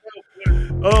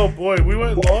Oh boy, we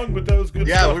went long, but that was good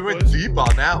stuff, we went boys. deep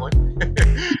on that one.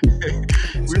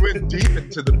 We went deep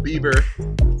into the Beaver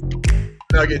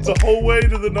Nuggets. The whole way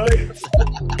to the Nuggets.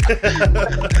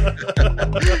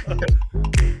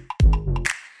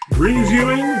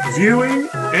 Reviewing, viewing,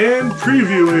 and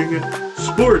previewing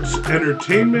sports,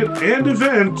 entertainment, and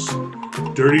events.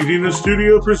 Dirty Dina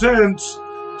Studio presents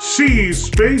Sea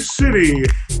Space City,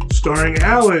 starring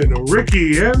Alan,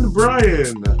 Ricky, and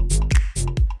Bryan.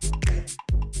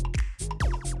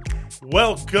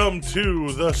 Welcome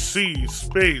to the Sea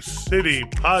Space City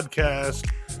podcast.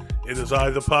 It is I,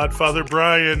 the Podfather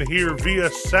Bryan, here via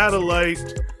satellite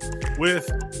with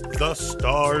the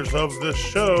stars of the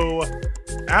show,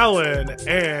 Alan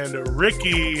and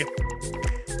Ricky.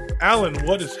 Alan,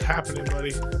 what is happening,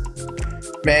 buddy?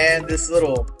 Man, this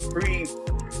little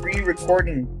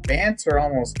pre-recording banter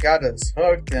almost got us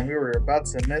hooked, and we were about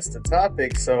to miss the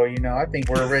topic. So, I think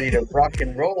we're ready to rock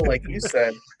and roll, like you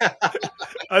said.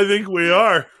 I think we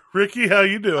are. Ricky, how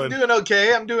you doing? I'm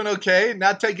doing okay.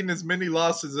 Not taking as many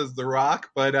losses as The Rock,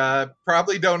 but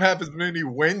probably don't have as many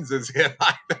wins as him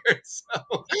either.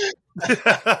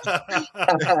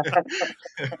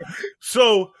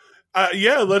 So,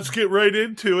 let's get right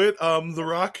into it. The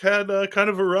Rock had kind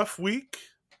of a rough week.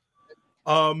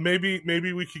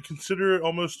 Maybe we could consider it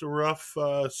almost a rough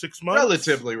 6 months.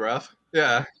 Relatively rough,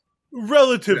 yeah.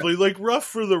 Relatively, like rough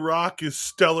for The Rock is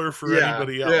stellar for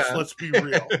anybody else. Yeah. Let's be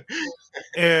real.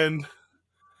 And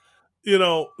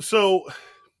so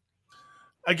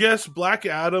I guess Black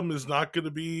Adam is not going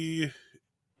to be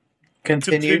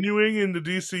continuing in the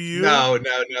DCU. No,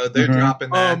 they're dropping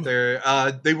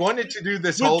that. They wanted to do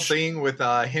this whole thing with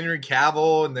Henry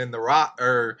Cavill and then The Rock,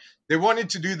 or they wanted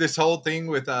to do this whole thing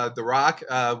with The Rock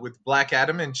with Black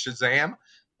Adam and Shazam.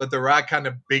 But The Rock kind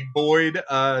of big boyed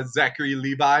Zachary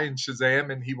Levi and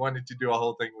Shazam, and he wanted to do a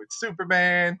whole thing with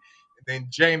Superman. And then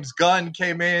James Gunn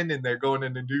came in, and they're going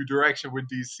in a new direction with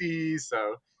DC.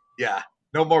 So, yeah,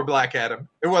 no more Black Adam.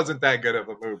 It wasn't that good of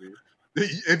a movie.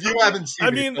 If you haven't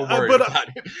seen it, don't worry about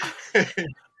it.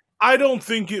 I don't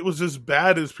think it was as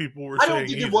bad as people were saying. I don't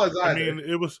think it was either. I mean,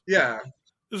 it was. Yeah, it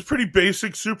was a pretty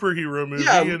basic superhero movie,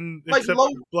 and like except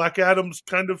Black Adam's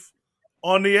kind of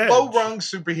on the edge. Low-rung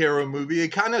superhero movie. It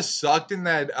kind of sucked in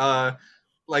that,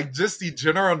 just the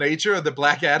general nature of the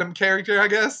Black Adam character, I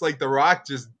guess. Like, The Rock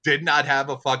just did not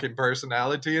have a fucking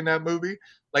personality in that movie.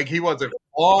 Like, he wasn't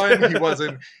fun.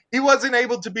 He wasn't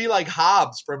able to be like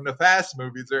Hobbs from the Fast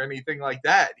movies or anything like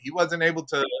that. He wasn't able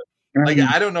to, like,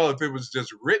 I don't know if it was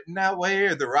just written that way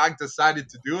or The Rock decided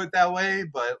to do it that way,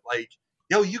 but, like,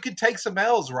 you can take some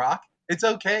L's, Rock. It's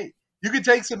okay. You can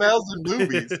take some L's in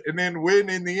movies and then win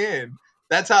in the end.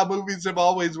 That's how movies have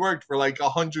always worked for like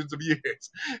hundreds of years.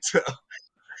 So,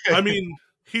 I mean,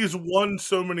 he's won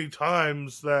so many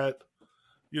times that,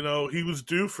 he was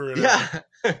due for it. Yeah.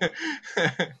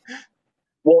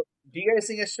 Well, do you guys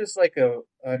think it's just like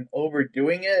an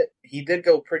overdoing it? He did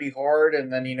go pretty hard,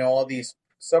 and then, all these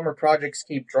summer projects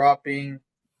keep dropping.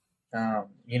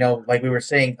 Like we were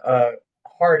saying,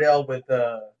 hard L with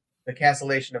the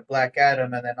cancellation of Black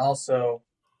Adam, and then also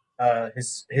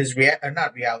his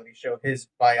not reality show, his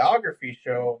biography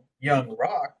show, Young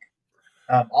Rock,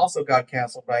 also got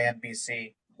canceled by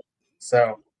NBC.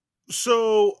 So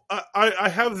I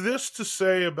have this to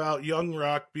say about Young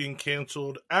Rock being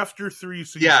canceled after 3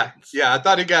 seasons. Yeah, I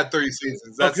thought he got 3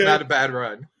 seasons. That's not a bad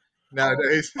run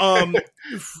nowadays.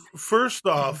 First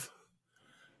off,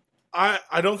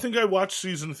 I don't think I watched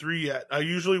season 3 yet. I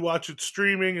usually watch it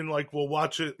streaming and we'll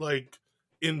watch it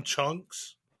in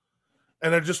chunks.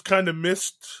 And I just kind of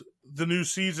missed the new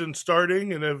season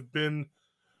starting and have been,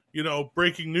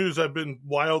 breaking news. I've been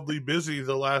wildly busy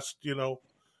the last,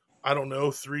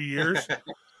 3 years.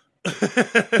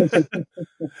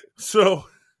 So,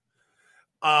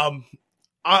 I'm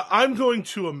going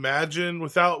to imagine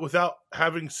without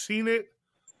having seen it,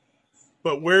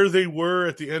 but where they were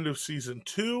at the end of season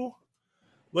 2,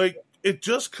 it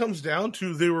just comes down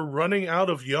to they were running out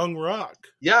of Young Rock.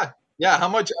 Yeah. Yeah, how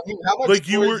much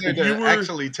stories there to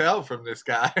actually tell from this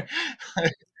guy?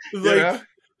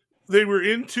 They were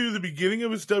into the beginning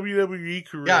of his WWE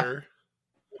career,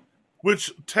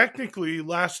 which technically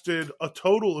lasted a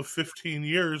total of 15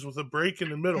 years with a break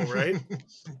in the middle, right?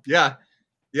 Yeah.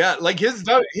 Like his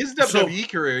WWE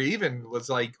career even was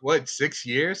 6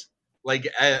 years,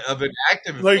 of an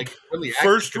active, really active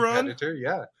first competitor.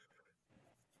 Run.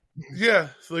 Yeah,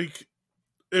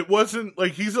 it wasn't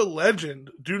he's a legend.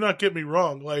 Do not get me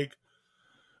wrong.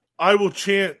 I will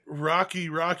chant Rocky,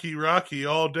 Rocky, Rocky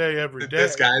all day, every day.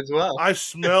 This guy as well. I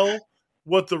smell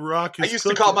what The Rock is I used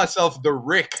cooking. to call myself the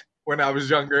Rick when I was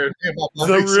younger. And me and my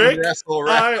The buddies would Rick? wrestle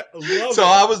around. I love So it.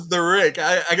 I was the Rick.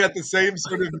 I got the same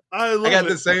sort of I love I got it.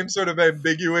 the same sort of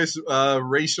ambiguous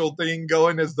racial thing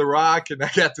going as The Rock, and I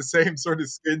got the same sort of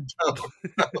skin tone.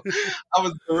 I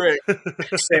was the Rick.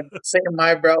 Same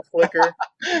eyebrow flicker.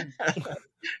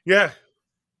 Yeah.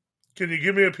 Can you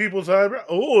give me a people's eyebrow?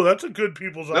 Oh, that's a good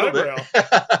people's Little bit.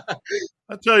 eyebrow.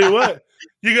 I'll tell you what.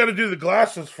 You got to do the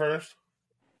glasses first.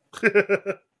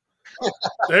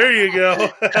 There you go.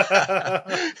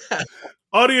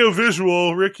 Audio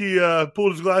visual. Ricky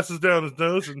pulled his glasses down his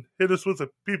nose and hit us with a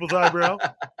people's eyebrow.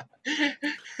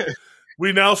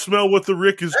 We now smell what the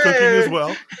Rick is cooking as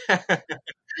well.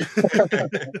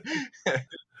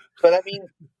 But I mean,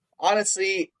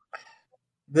 honestly,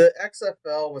 the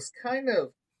XFL was kind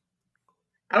of,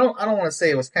 I don't want to say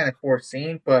it was kind of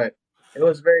foreseen, but it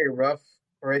was very rough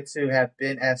for it to have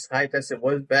been as hyped as it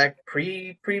was back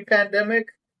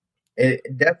pre-pandemic.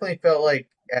 It definitely felt like,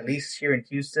 at least here in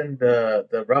Houston,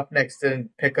 the Roughnecks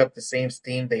didn't pick up the same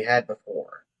steam they had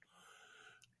before.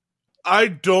 I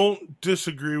don't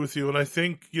disagree with you, and I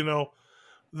think,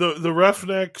 the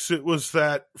Roughnecks, it was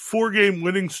that 4-game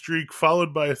winning streak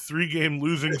followed by a 3-game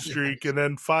losing streak, and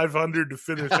then 500 to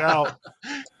finish out.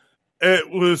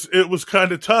 It was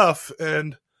kind of tough,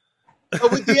 and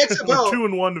But with the XFL,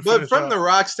 2-1 to but finish from out. the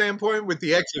Rock standpoint, with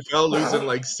the XFL losing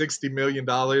like $60 million,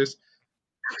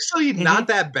 actually not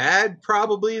that bad,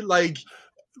 probably. Like,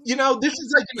 this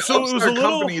is like an So it was upstart a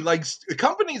little- company. Like,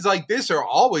 companies like this are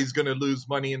always going to lose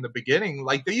money in the beginning.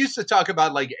 Like, they used to talk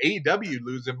about like AEW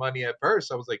losing money at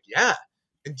first. I was like, yeah,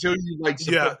 until you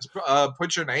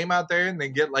put your name out there and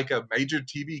then get like a major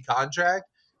TV contract.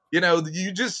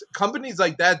 Companies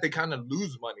like that, they kind of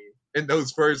lose money in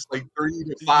those first like 3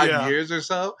 to 5 years or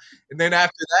so, and then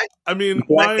after that, I mean,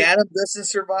 Black Adam doesn't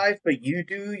survive, but you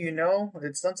do.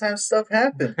 Sometimes stuff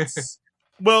happens.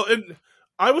 Well, and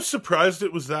I was surprised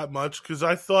it was that much because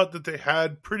I thought that they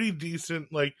had pretty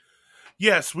decent, like,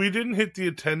 yes, we didn't hit the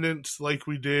attendance like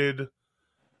we did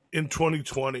in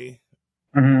 2020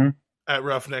 at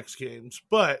Roughnecks games,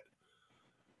 but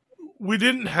we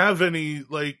didn't have any,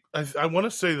 like, I want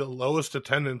to say the lowest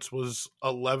attendance was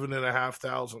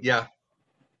 11,500. Yeah.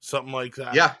 Something like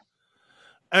that. Yeah.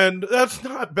 And that's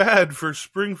not bad for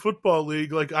spring football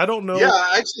league. Like, I don't know. Yeah,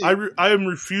 actually, I am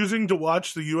refusing to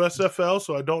watch the USFL,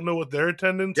 so I don't know what their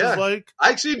attendance is like. I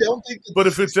actually don't think. But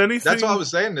if it's anything, that's what I was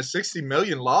saying. The 60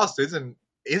 million lost isn't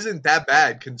that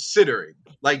bad considering.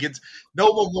 Like, it's no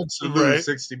one wants to lose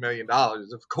 $60 million,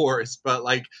 of course. But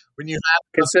like when you have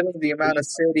considering the amount of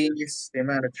cities, the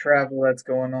amount of travel that's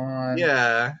going on.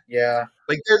 Yeah.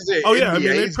 Like there's the I mean,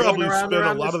 they probably spent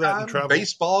a lot of that in travel.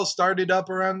 Baseball started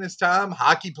up around this time.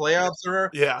 Hockey playoffs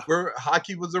where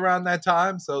hockey was around that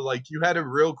time. So like you had a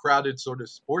real crowded sort of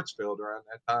sports field around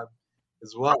that time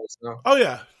as well. So. Oh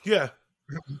yeah.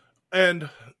 And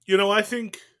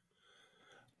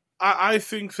I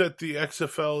think that the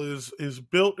XFL is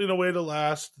built in a way to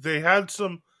last. They had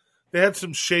some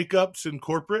shakeups in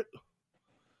corporate.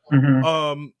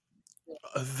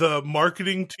 The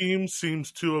marketing team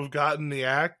seems to have gotten the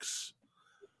axe,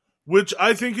 which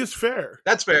I think is fair.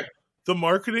 That's fair. The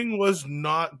marketing was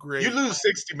not great. You lose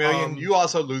 $60 million. You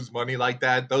also lose money like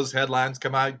that. Those headlines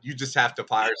come out. You just have to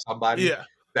fire somebody. Yeah.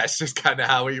 That's just kind of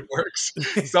how it works.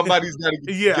 Somebody's got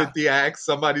to get the axe.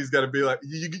 Somebody's got to be like,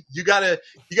 you gotta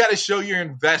show your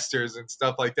investors and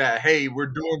stuff like that. Hey, we're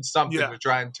doing something to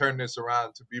try and turn this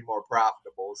around to be more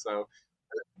profitable. So,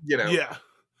 Yeah.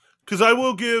 Because I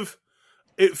will give,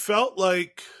 it felt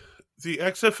like the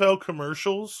XFL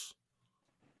commercials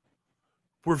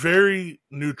were very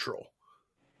neutral.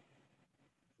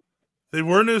 They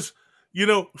weren't as,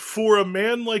 for a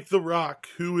man like The Rock,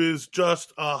 who is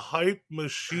just a hype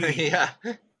machine.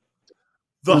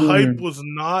 The hype was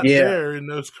not there in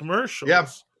those commercials. Yeah.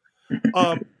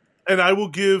 And I will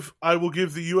give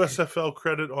the USFL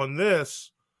credit on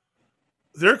this.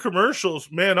 Their commercials,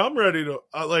 man, I'm ready to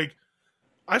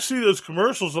I see those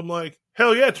commercials, I'm like,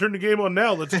 hell yeah, turn the game on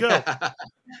now, let's go.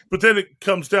 But then it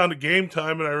comes down to game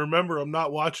time, and I remember I'm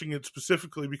not watching it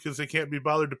specifically because they can't be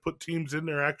bothered to put teams in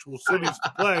their actual cities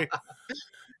to play.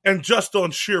 And just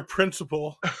on sheer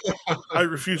principle, I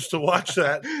refuse to watch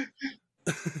that.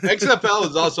 XFL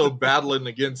is also battling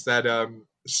against that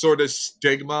sort of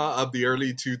stigma of the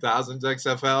early 2000s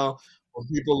XFL. When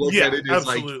people look at it as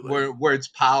like where it's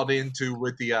piled into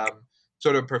with the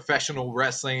sort of professional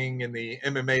wrestling and the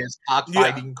MMA is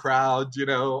cockfighting crowd,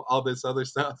 all this other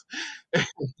stuff.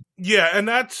 And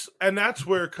that's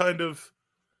where kind of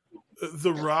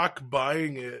The Rock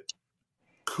buying it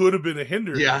could have been a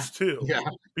hindrance too. Yeah.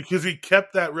 Because he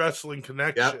kept that wrestling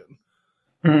connection.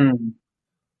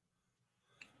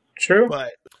 True.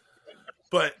 But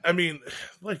But I mean,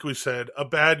 like we said, a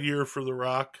bad year for The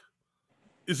Rock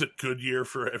is a good year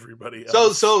for everybody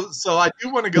else. So I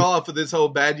do want to go off of this whole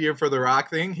bad year for The Rock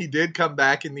thing. He did come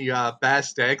back in the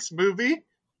Fast X movie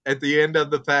at the end of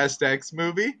the Fast X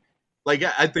movie. Like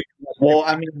I think. Well,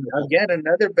 I mean, again,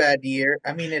 another bad year.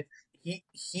 I mean, he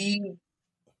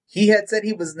had said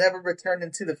he was never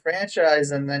returning to the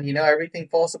franchise, and then everything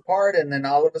falls apart, and then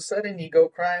all of a sudden you go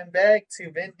crying back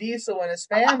to Vin Diesel and his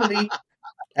family.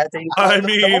 After you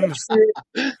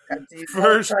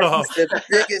first off, the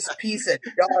biggest piece of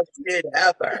dog shit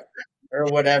ever, or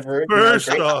whatever. First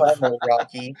off,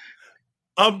 Rocky.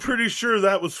 I'm pretty sure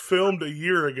that was filmed a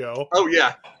year ago. Oh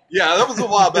yeah, that was a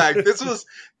while back. This was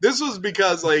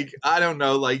because I don't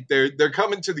know, they're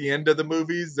coming to the end of the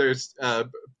movies. There's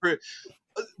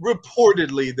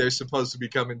reportedly they're supposed to be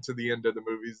coming to the end of the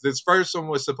movies. This first one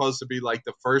was supposed to be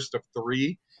the first of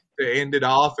 3 to end it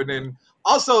off, and then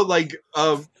also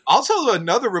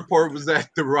another report was that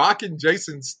The Rock and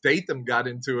Jason Statham got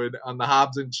into it on the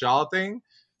Hobbs and Shaw thing.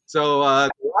 So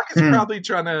The Rock is probably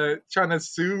trying to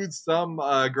soothe some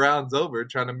grounds over,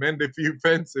 trying to mend a few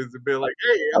fences and be like,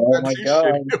 "Hey, I'm not too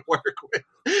shitty to work with.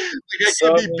 I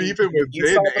can't be beefing with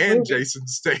Ben and Jason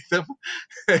Statham."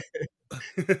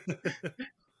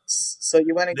 So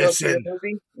you want to go see the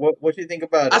movie? What do you think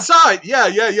about it? I saw it.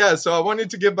 Yeah. So I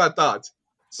wanted to give my thoughts.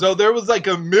 So there was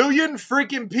 1 million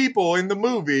freaking people in the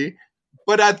movie,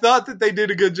 but I thought that they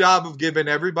did a good job of giving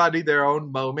everybody their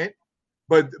own moment.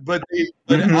 But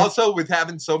also with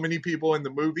having so many people in the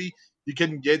movie, you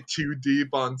couldn't get too deep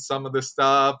on some of the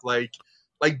stuff. Like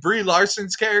Brie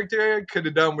Larson's character could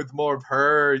have done with more of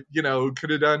her. Could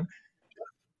have done.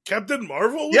 Captain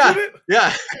Marvel was in it?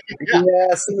 Yeah.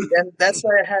 See, and that's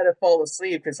why I had to fall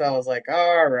asleep, because I was like,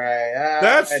 all right.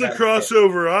 That's the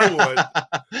crossover I want.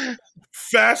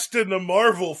 Fast and the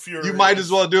Marvel Fury. You might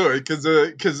as well do it, because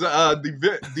the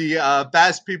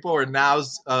Fast people are now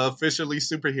officially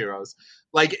superheroes.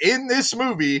 In this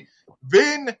movie,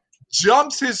 Vin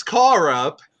jumps his car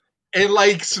up and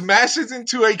smashes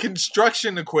into a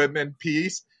construction equipment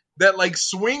piece that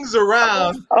swings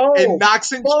around and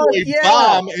knocks into a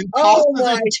bomb and tosses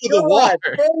it into the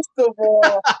water. First of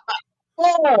all,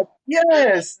 fuck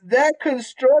yes, that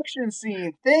construction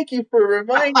scene. Thank you for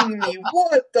reminding me.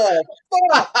 What the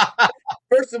fuck?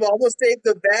 First of all, I'm gonna save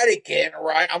the Vatican,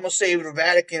 right? I'm gonna save the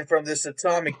Vatican from this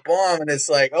atomic bomb, and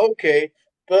it's okay,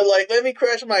 but let me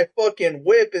crash my fucking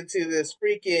whip into this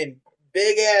freaking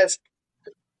big ass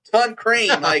ton crane.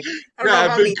 I don't know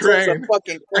how many tons a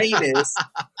fucking crane is.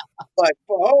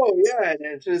 Oh yeah,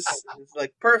 and it's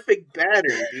perfect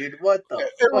batter, dude. What the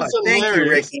fuck? Thank you,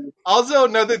 Ricky. Also,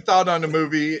 another thought on the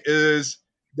movie is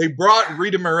they brought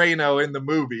Rita Moreno in the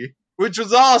movie, which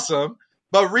was awesome.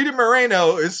 But Rita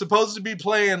Moreno is supposed to be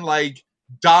playing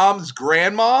Dom's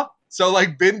grandma, so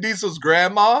Vin Diesel's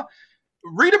grandma.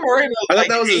 Rita Moreno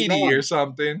is 80 or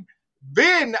something.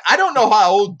 Ben, I don't know how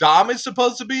old Dom is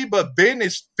supposed to be, but Ben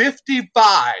is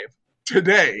 55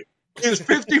 today. He's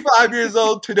 55 years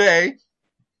old today.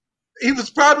 He was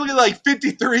probably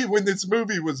 53 when this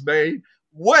movie was made.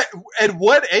 At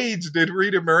what age did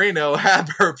Rita Moreno have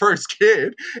her first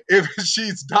kid if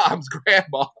she's Dom's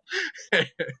grandma?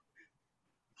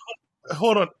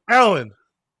 Hold on, Alan.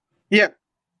 Yeah.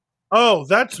 Oh,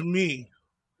 that's me.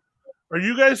 Are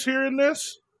you guys hearing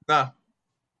this? No.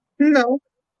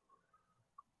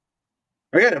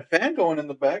 I got a fan going in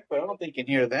the back, but I don't think you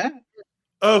can hear that.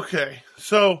 Okay,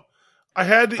 so I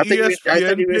had the ESPN. I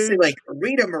thought you were going to say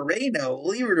Rita Moreno.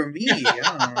 Leave her to me.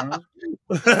 I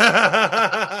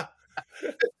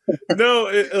don't know.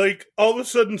 No, all of a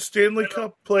sudden, Stanley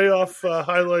Cup playoff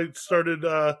highlights started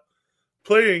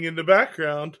playing in the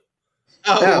background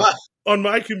on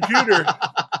my computer,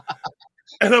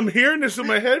 and I'm hearing this in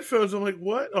my headphones. I'm like,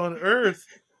 "What on earth?"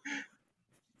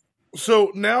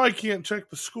 So now I can't check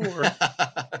the score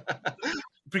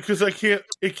because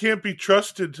it can't be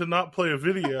trusted to not play a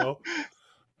video.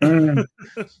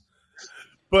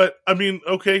 But I mean,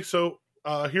 okay, so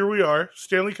here we are,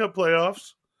 Stanley Cup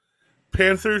playoffs.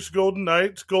 Panthers, Golden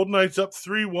Knights. Golden Knights up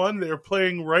 3-1. They're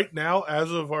playing right now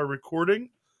as of our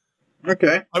recording.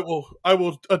 Okay. I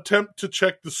will attempt to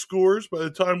check the scores. By the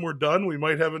time we're done, we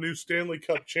might have a new Stanley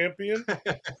Cup champion.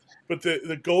 But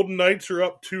the Golden Knights are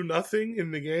up 2-0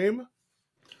 in the game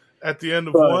at the end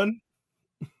of one.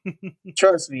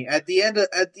 Trust me, at the end of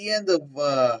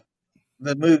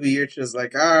the movie, you're just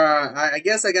I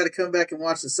guess I got to come back and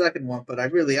watch the second one, but I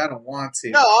don't want to.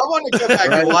 No, I want to come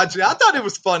back and watch it. I thought it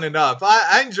was fun enough.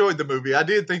 I enjoyed the movie. I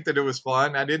did think that it was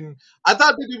fun. I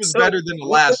thought that it was better than the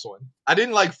last one. I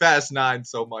didn't like Fast 9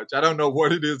 so much. I don't know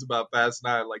what it is about Fast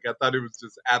 9. I thought it was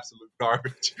just absolute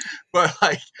garbage. But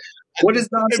What is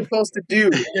Dom supposed to do?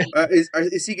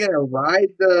 Is he gonna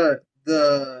ride the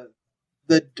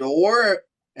door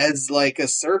as like a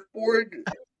surfboard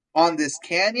on this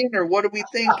canyon, or what are we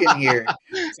thinking here?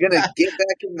 He's gonna get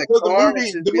back in the So car and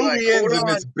just the be like, movie "Hold ends in on,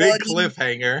 this big buddy."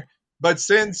 cliffhanger. But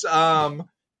since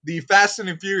the Fast and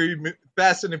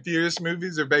the Furious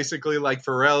movies are basically like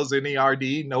Pharrell's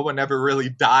NERD, no one ever really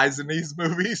dies in these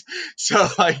movies. So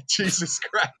like Jesus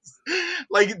Christ,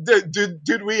 like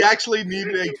did we actually need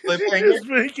a Did cliffhanger? you just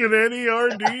make an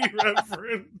NERD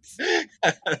reference?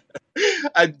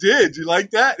 I did. You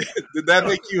like that? Did that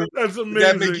make you? That's Did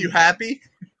that make you amazing. happy?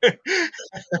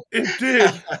 It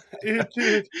did. It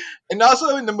did. And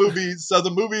also in the movie, so the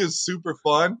movie is super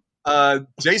fun.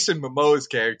 Jason Momoa's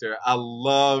character, I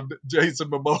loved Jason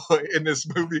Momoa in this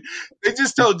movie. They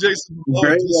just told Jason Momoa,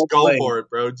 Very just well go played. for it,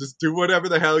 bro. Just do whatever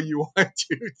the hell you want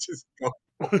to. Just go.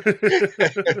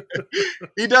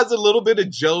 He does a little bit of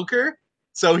Joker.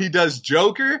 So he does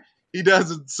Joker. He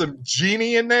does some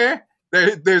Genie in there.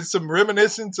 There's some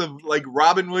reminiscence of like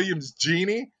Robin Williams'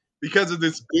 Genie because of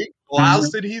this big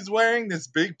blouse that he's wearing, this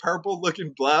big purple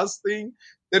looking blouse thing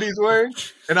that he's wearing.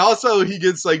 And also he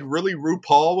gets like really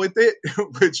RuPaul with it,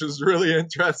 which was really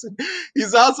interesting.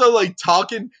 He's also like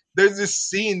talking. There's this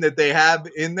scene that they have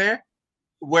in there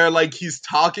where like he's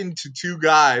talking to two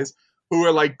guys who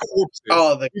are like corpses.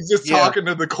 Oh, He's just talking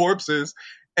to the corpses.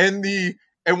 And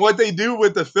what they do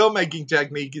with the filmmaking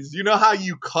technique is, you know how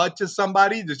you cut to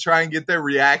somebody to try and get their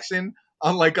reaction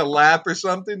on like a laugh or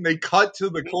something? They cut to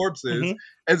the corpses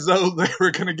as though they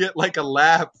were going to get like a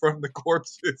laugh from the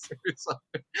corpses or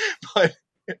something. But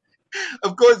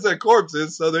of course they're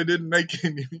corpses, so they didn't make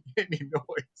any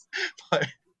noise. But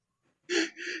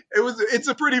it's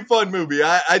a pretty fun movie.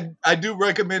 I do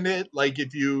recommend it. Like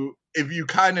if you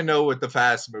kind of know what the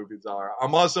Fast movies are.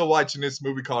 I'm also watching this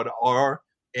movie called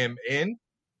RMN,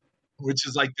 which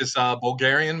is like this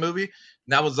Bulgarian movie. And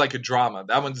that was like a drama.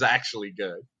 That one's actually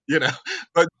good, you know.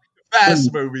 But the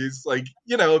Fast movies, like,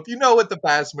 you know, if you know what the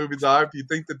Fast movies are, if you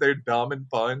think that they're dumb and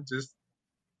fun, just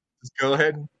go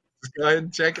ahead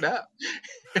and check it out.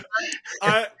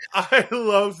 I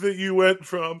love that you went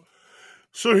from,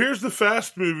 so here's the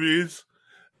Fast movies,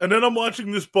 and then I'm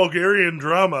watching this Bulgarian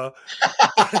drama.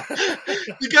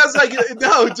 Because like,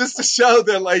 no, just to show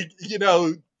that, like, you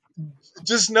know,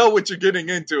 just know what you're getting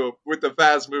into with the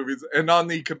Fast movies. And on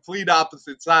the complete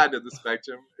opposite side of the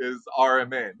spectrum is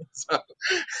RMN. So.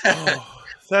 Oh,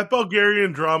 that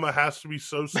Bulgarian drama has to be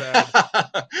so sad.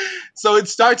 So it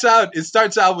starts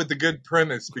out with a good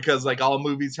premise because like all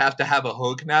movies have to have a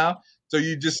hook now. So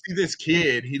you just see this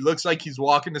kid, he looks like he's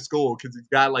walking to school because he's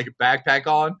got like a backpack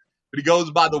on, but he goes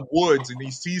by the woods and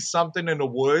he sees something in the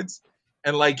woods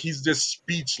and like he's just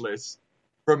speechless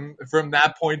from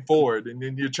that point forward. And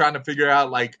then you're trying to figure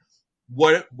out like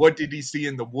what did he see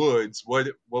in the woods? What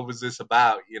was this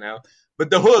about, you know? But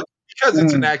the hook, because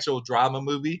it's an actual drama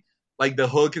movie, like the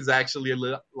hook is actually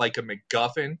like a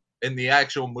MacGuffin, and the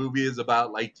actual movie is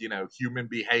about like, you know, human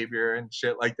behavior and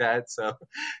shit like that. So,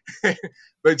 but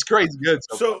it's crazy good.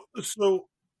 So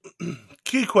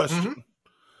key question: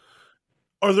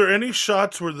 Are there any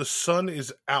shots where the sun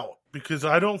is out? Because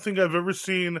I don't think I've ever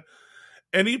seen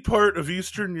any part of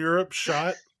Eastern Europe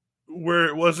shot where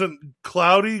it wasn't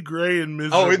cloudy, gray, and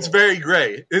miserable. Oh, it's very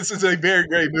gray. This is a very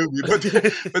gray movie,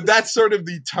 but that's sort of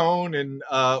the tone and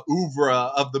oeuvre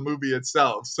of the movie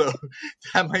itself. So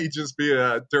that may just be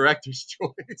a director's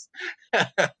choice. Every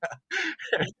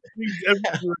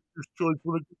director's choice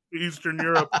when it comes to Eastern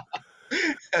Europe.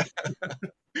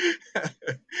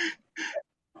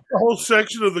 A whole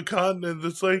section of the continent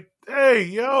that's like, hey,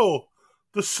 yo,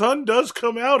 the sun does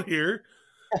come out here.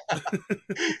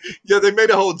 Yeah, they made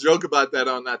a whole joke about that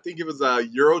on, I think it was a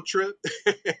Euro Trip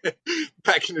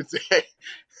back in the day.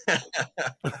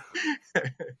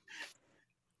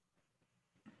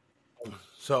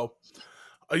 So,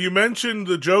 you mentioned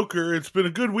the Joker. It's been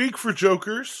a good week for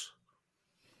Jokers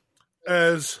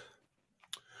as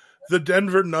the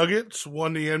Denver Nuggets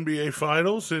won the NBA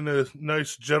Finals in a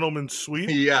nice gentleman's sweep.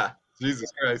 Yeah,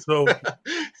 Jesus Christ. So,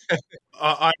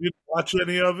 I didn't watch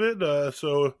any of it,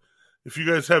 so if you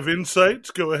guys have insights,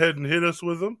 go ahead and hit us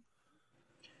with them.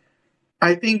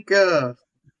 I think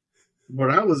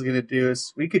what I was going to do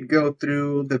is we could go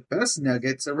through the best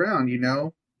nuggets around, you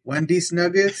know? Wendy's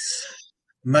Nuggets,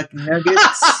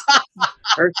 McNuggets,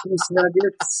 Hershey's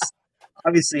Nuggets.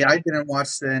 Obviously, I didn't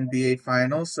watch the NBA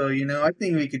Finals, so, you know, I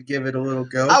think we could give it a little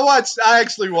go. I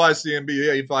actually watched the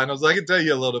NBA Finals. I can tell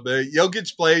you a little bit.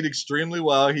 Jokic played extremely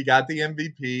well. He got the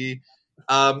MVP.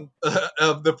 Of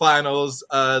the finals.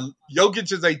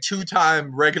 Jokic is a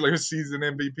 2-time regular season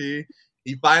MVP.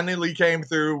 He finally came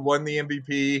through, won the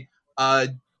MVP.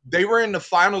 they were in the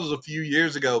finals a few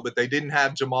years ago, but they didn't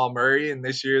have Jamal Murray, and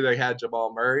this year they had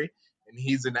Jamal Murray, and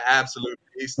he's an absolute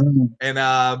beast. Mm. And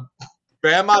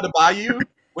Bam Adebayo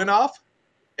went off,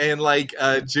 and like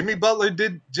Jimmy Butler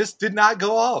did not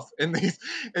go off in these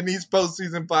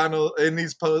postseason final in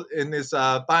this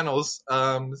finals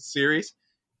series.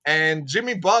 And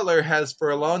Jimmy Butler has for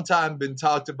a long time been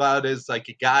talked about as like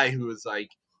a guy who is like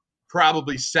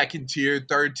probably second tier,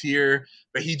 third tier,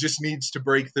 but he just needs to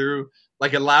break through.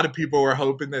 Like a lot of people were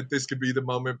hoping that this could be the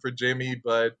moment for Jimmy,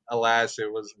 but alas,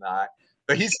 it was not.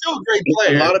 But he's still a great A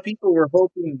player. lot of people were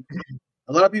hoping.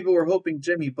 A lot of people were hoping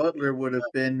Jimmy Butler would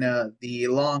have been the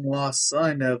long lost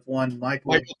son of one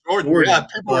Michael Jordan. Jordan. Yeah,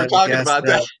 people were But talking about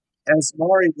that. As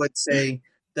Maury would say,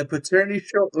 the paternity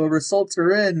results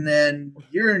are in, and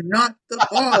you're not the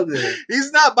father.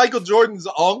 He's not Michael Jordan's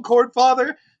on-court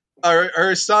father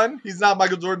or son. He's not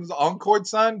Michael Jordan's on-court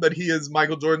son, but he is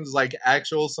Michael Jordan's like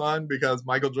actual son, because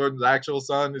Michael Jordan's actual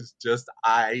son is just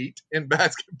aight in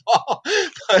basketball.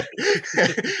 But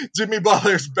Jimmy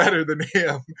Butler's better than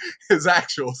him, his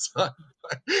actual son.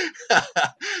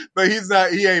 But he's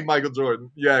not. He ain't Michael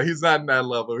Jordan. Yeah, he's not in that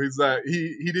level. He's not.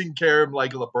 He didn't carry him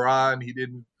like LeBron. He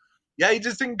didn't. Yeah, he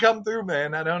just didn't come through,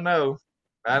 man. I don't know.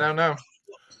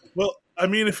 Well, I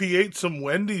mean, if he ate some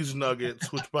Wendy's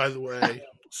nuggets, which, by the way,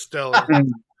 stellar.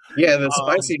 Yeah, the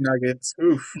spicy nuggets.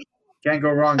 Oof. Can't go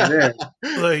wrong there.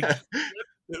 Like,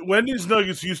 Wendy's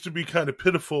nuggets used to be kind of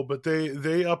pitiful, but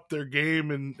they upped their game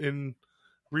in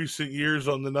recent years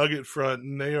on the nugget front,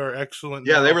 and they are excellent.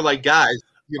 Yeah, now. they were like guys.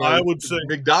 You know, I would say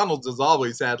McDonald's has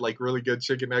always had like really good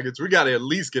chicken nuggets. We got to at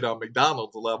least get on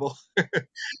McDonald's level.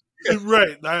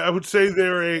 Right. I would say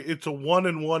it's a 1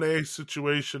 and 1A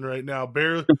situation right now.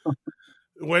 Barely,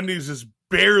 Wendy's is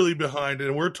barely behind,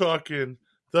 and we're talking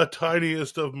the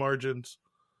tiniest of margins.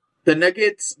 Did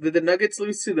the Nuggets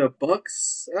lose to the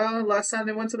Bucks last time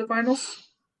they went to the finals?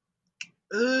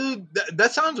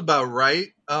 That sounds about right.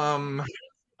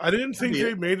 I didn't think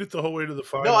they made it the whole way to the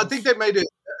finals. No, I think they made it,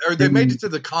 or they made it to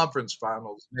the conference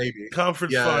finals, maybe.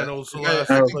 Finals the last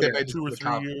I think they made 2 or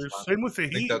 3 years. Finals. Same with the Heat.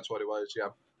 I think that's what it was, yeah.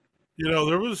 You know,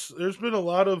 there's been a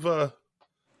lot of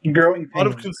growing pains. A lot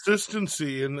of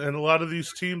consistency and a lot of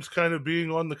these teams kind of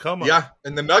being on the come up. Yeah,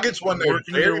 and the Nuggets won their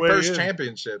very first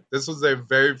championship. This was their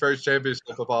very first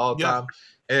championship of all time.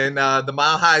 And the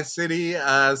Mile High City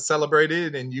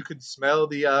celebrated, and you could smell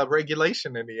the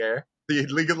regulation in the air, the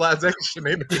legalization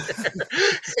in the air.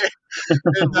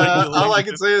 And all I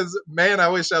can say is, man, I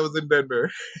wish I was in Denver.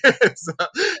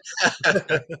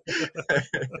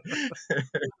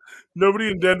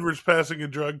 Nobody in Denver's passing a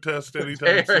drug test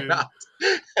anytime soon. I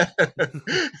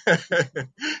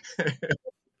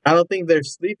don't think they're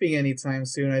sleeping anytime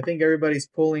soon. I think everybody's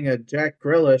pulling a Jack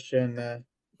Grealish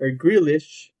or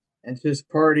Grealish and just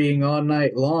partying all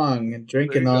night long and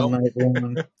drinking all night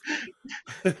long.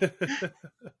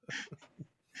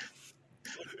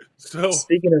 So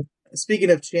Speaking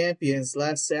of champions,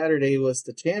 last Saturday was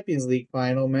the Champions League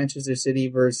final. Manchester City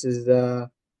versus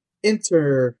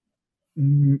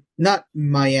not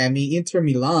Miami, Inter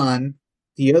Milan,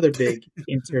 the other big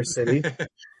Inter City.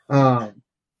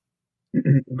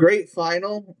 Great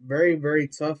final, very, very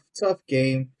tough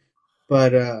game.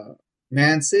 But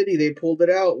Man City, they pulled it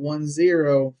out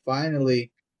 1-0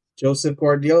 finally. Joseph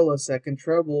Guardiola, second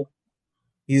treble.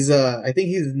 He's I think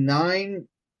he's 9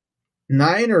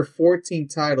 or 14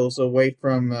 titles away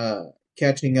from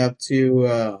catching up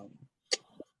to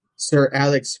Sir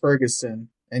Alex Ferguson.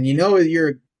 And you know you're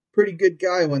a pretty good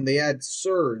guy when they add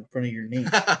Sir in front of your name.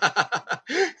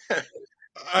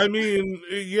 I mean,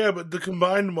 yeah, but the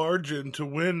combined margin to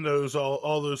win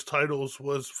all those titles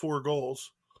was 4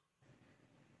 goals.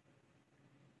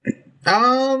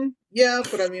 Yeah,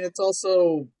 but I mean, it's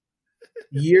also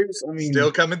years. I mean,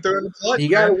 still coming through in the clutch. You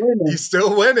gotta win. He's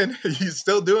still winning. He's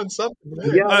still doing something.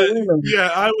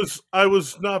 I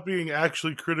was not being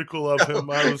actually critical of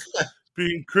him. I was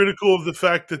being critical of the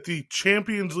fact that the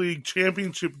Champions League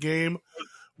championship game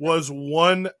was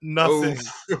 1-0.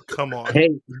 Come on.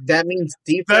 Hey, that means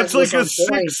defense. That's like a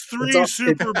 6-3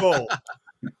 Super Bowl.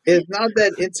 It's not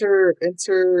that Inter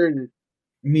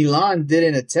Milan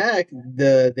didn't attack.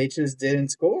 They just didn't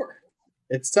score.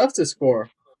 It's tough to score.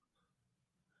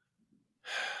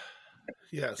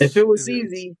 Yes. If it was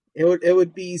easy, it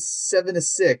would be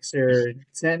 7-6 or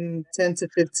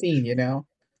 10-15. You know,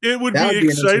 it would be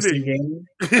exciting. Game,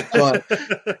 but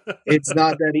it's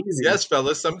not that easy. Yes,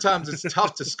 fellas. Sometimes it's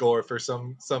tough to score for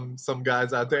some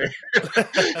guys out there.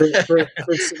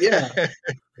 Yeah,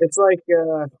 it's like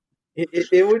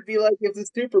it would be like if the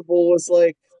Super Bowl was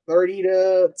like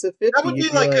 30-50. That would be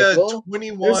You'd be like like, a well,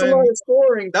 there's a 21. lot of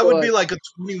scoring, That would be but like a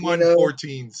you know,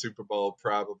 21-14 Super Bowl,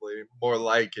 probably. More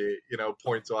like it,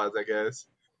 points wise, I guess.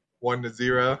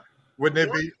 1-0. Wouldn't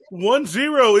it be?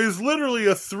 1-0 is literally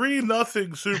a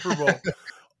 3-0 Super Bowl.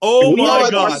 Oh we my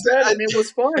all God. watched that, and it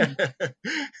was fun.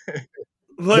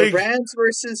 The Like, Rams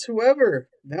versus whoever.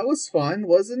 That was fun,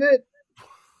 wasn't it?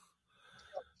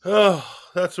 oh,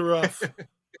 that's rough.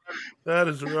 That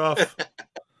is rough.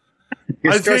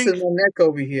 You're I stressing think my neck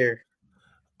over here.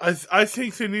 I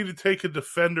think they need to take a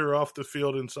defender off the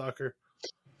field in soccer.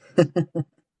 It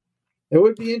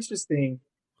would be interesting.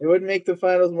 It would make the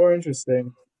finals more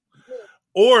interesting.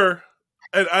 Or,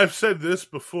 and I've said this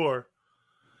before,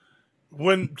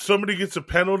 when somebody gets a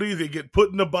penalty, they get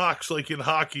put in a box like in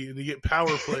hockey, and they get power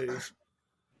plays.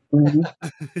 Mhm. I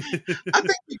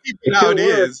think we keep it how it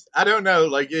is. I don't know.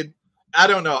 Like it. I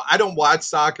don't know. I don't watch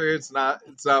soccer. It's not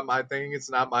my thing. It's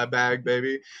not my bag,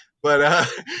 baby. But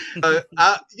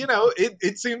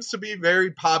it seems to be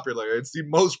very popular. It's the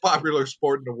most popular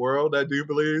sport in the world, I do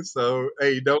believe. So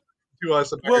hey, don't to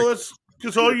us Well, Americans. it's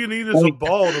because all you need is a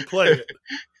ball to play it.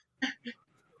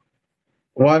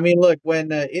 Well, I mean, look, when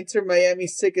Inter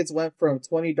Miami's tickets went from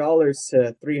 $20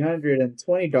 to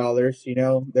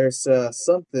 $320, there's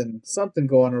something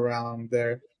going around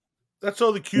there. That's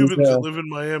all the Cubans that live in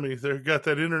Miami. They've got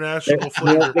that international They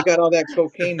flavor. got all that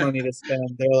cocaine money to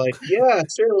spend. They're like, yeah,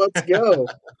 sure, let's go.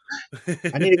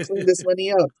 I need to clean this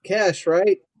money up. Cash,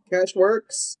 right? Cash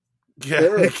works. Yeah,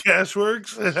 Sure. cash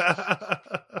works.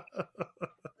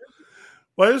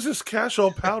 Why is this cash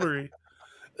all powdery?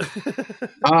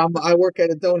 I work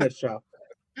at a donut shop.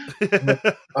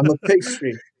 I'm a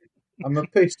pastry. I'm a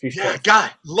pastry Yeah, chef.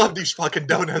 God, love these fucking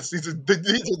donuts. These are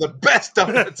the best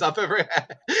donuts I've ever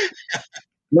had.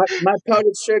 My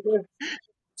powdered sugar,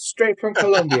 straight from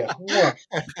Colombia. Mwah.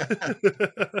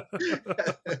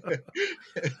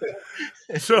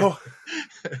 So,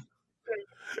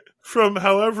 from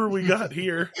however we got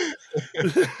here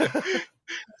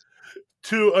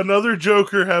to another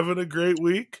Joker having a great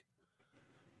week,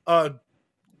 Novak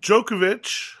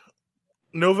Djokovic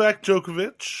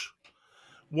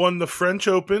won the French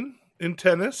Open in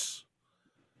tennis,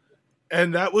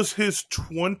 and that was his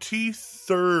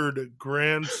 23rd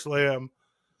Grand Slam.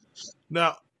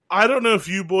 Now, I don't know if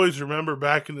you boys remember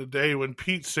back in the day when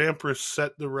Pete Sampras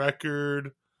set the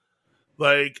record,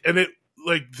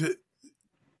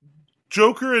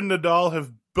 Joker and Nadal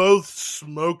have both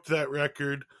smoked that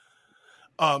record.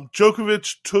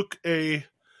 Djokovic took a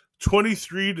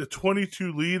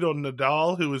 23-22 lead on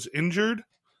Nadal, who was injured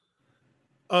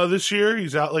this year.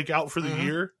 He's out for the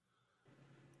year.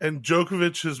 And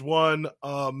Djokovic has won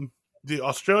the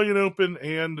Australian Open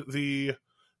and the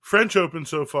French Open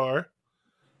so far.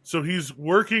 So he's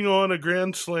working on a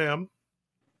Grand Slam.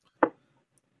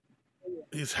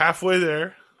 He's halfway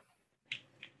there.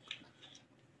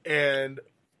 And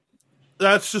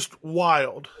that's just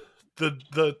wild.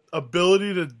 The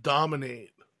ability to dominate.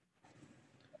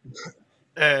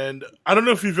 And I don't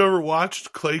know if you've ever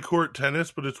watched clay court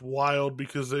tennis, but it's wild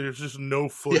because there's just no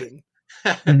footing.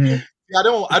 Mhm. I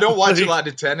don't watch a lot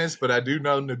of tennis, but I do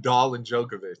know Nadal and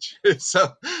Djokovic. So,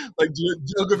 like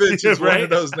Djokovic is one of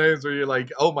those names where you're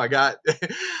like, oh my god.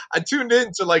 I tuned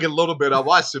into like a little bit. I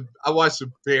watched a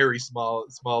very small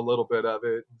little bit of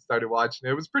it and started watching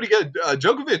it. It was pretty good.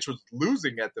 Djokovic was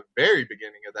losing at the very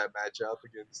beginning of that matchup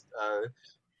against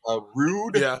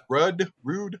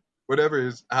Ruud, whatever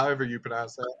is however you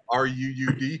pronounce that,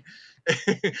 Ruud,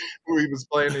 who he was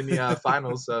playing in the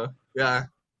finals. So yeah.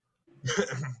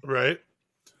 Right.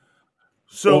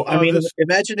 So well, I mean,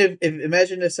 imagine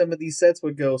if some of these sets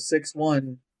would go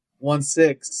 6-1,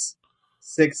 1-6,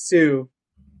 6-2,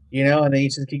 and then you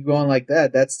just keep going like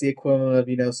that. That's the equivalent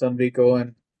of somebody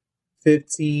going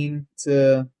 15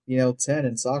 to 10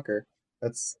 in soccer.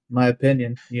 That's my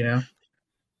opinion.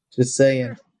 Just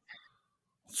saying.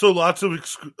 So lots of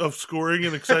scoring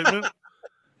and excitement.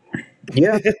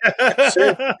 Yeah,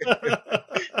 sure.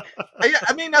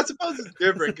 I mean, I suppose it's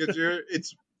different because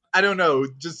I don't know,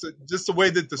 just the way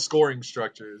that the scoring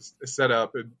structure is set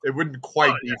up, it wouldn't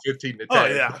quite be 15 to 10. Oh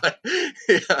yeah, but,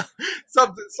 yeah,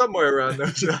 somewhere around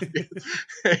those.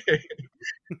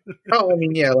 Oh, I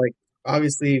mean, yeah, like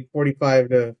obviously 45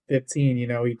 to 15,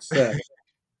 each set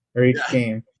or each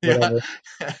game, whatever.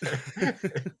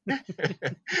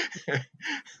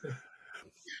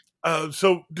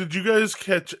 So did you guys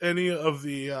catch any of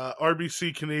the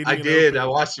RBC Canadian? I did. Open, I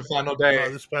watched the final day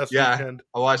this past weekend.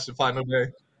 I watched the final day.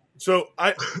 So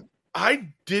I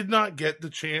did not get the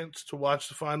chance to watch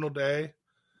the final day,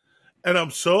 and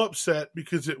I'm so upset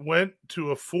because it went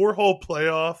to a 4-hole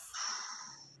playoff,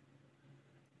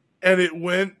 and it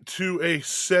went to a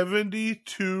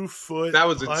 72-foot. That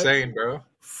was insane, bro.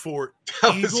 For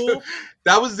Eagle.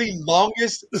 That was the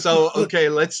longest. So, okay,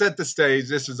 let's set the stage.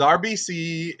 This is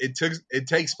RBC. It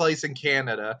takes place in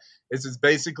Canada. This is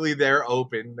basically their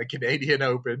Open, the Canadian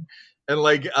Open. And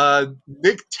like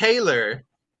Nick Taylor,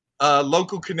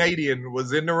 local Canadian,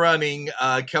 was in the running,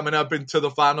 coming up into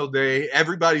the final day.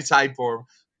 Everybody's hyped for him.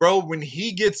 Bro, when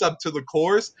he gets up to the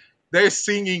course, they're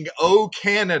singing "Oh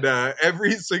Canada"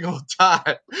 every single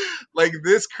time. Like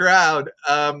this crowd,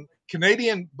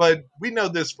 Canadian, but we know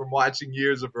this from watching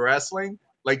years of wrestling.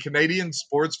 Like Canadian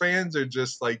sports fans are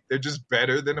just like they're just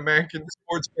better than American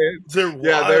sports fans. They're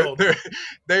wild.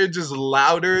 They're just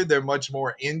louder. They're much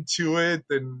more into it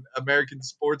than American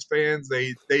sports fans.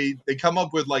 They come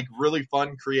up with like really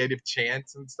fun, creative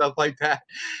chants and stuff like that.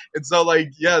 And so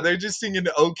like they're just singing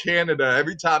 "Oh Canada"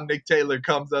 every time Nick Taylor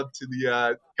comes up to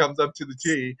the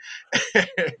tee.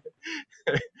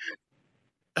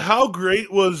 How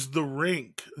great was the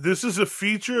rink? This is a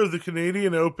feature of the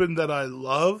Canadian Open that I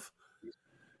love.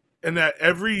 And that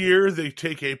every year they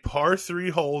take a par 3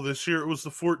 hole. This year it was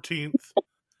the 14th.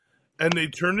 And they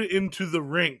turn it into the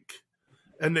rink.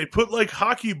 And they put like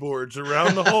hockey boards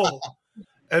around the hole.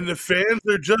 And the fans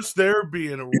are just there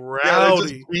being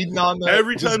rowdy.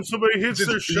 Every time somebody hits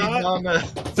their shot,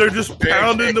 they're just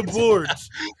pounding the boards.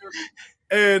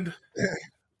 And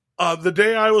the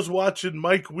day I was watching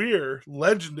Mike Weir,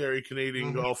 legendary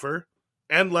Canadian golfer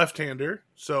and left-hander,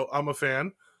 so I'm a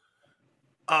fan.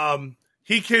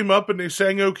 He came up and they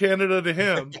sang "Oh Canada" to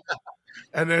him,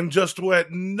 and then just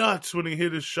went nuts when he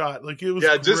hit his shot. Like it was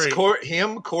great. Just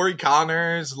Corey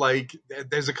Connors. Like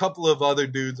there's a couple of other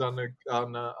dudes on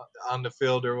the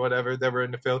field or whatever that were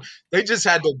in the field. They just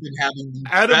had to have been having the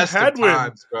best of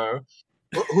times, bro.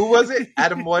 Who was it?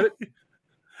 Adam what?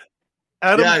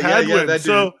 Adam Hadwin. That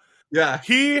dude.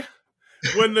 He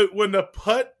when the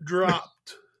putt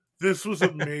dropped, this was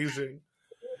amazing.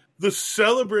 The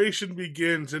celebration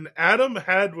begins, and Adam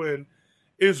Hadwin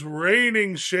is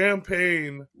raining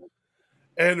champagne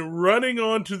and running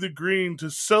onto the green to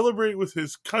celebrate with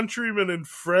his countryman and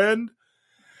friend.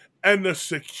 And the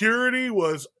security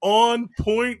was on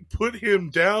point, put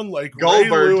him down like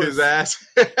Goldberg his ass.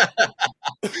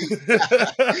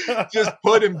 Just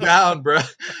put him down, bro.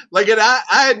 Like, and I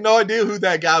had no idea who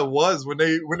that guy was when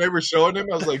they were showing him.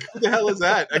 I was like, who the hell is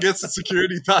that? I guess the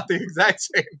security thought the exact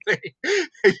same thing.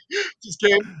 They just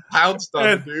came and pounced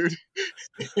on the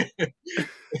dude.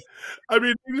 I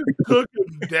mean, he just took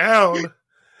him down.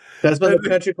 That's why the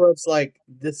country club's like,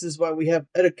 this is why we have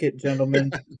etiquette,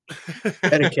 gentlemen.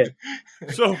 Etiquette.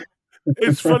 So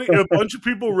it's funny. A bunch of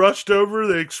people rushed over.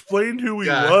 They explained who he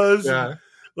was. Yeah.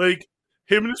 Like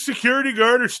him and the security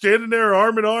guard are standing there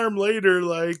arm in arm later,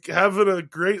 like having a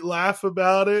great laugh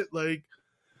about it. Like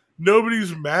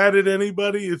nobody's mad at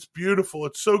anybody. It's beautiful.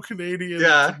 It's so Canadian.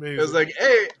 Yeah. It's amazing. It was like,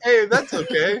 hey, that's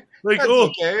okay. Like, that's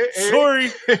okay. Hey.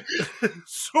 Sorry.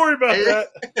 Sorry about that.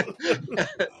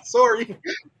 Sorry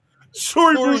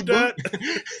about that.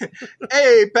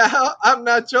 Hey, pal, I'm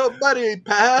not your buddy,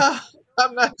 pal.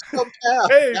 I'm not your pal.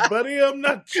 Hey, buddy, I'm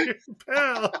not your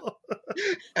pal.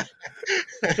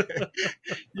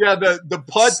 The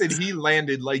putt that he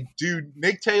landed, like, dude,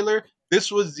 Nick Taylor, this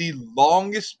was the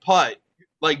longest putt,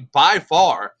 like, by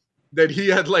far, that he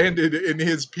had landed in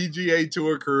his PGA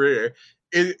Tour career.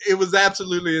 It was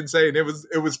absolutely insane. It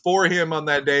was for him on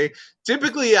that day.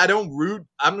 Typically, I don't root.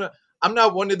 I'm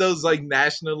not one of those like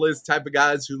nationalist type of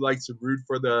guys who likes to root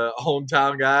for the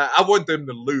hometown guy. I want them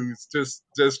to lose just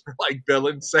for like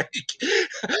Dylan's sake.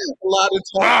 A lot of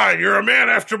times. You're a man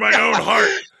after my own heart.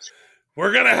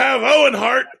 We're gonna have Owen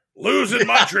Hart lose in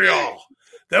Montreal.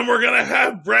 Then we're gonna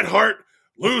have Bret Hart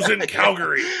lose in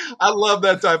Calgary. I love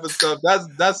that type of stuff. That's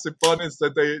the funniest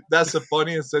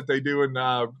that they do in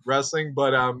wrestling.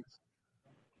 But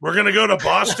we're going to go to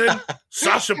Boston.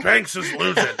 Sasha Banks is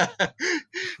losing.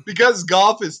 Because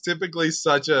golf is typically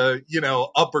such a,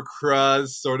 upper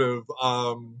crust sort of,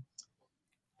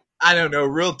 I don't know,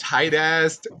 real tight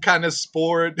ass kind of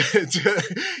sport.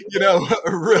 You know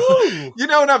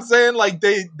what I'm saying? Like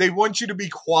they want you to be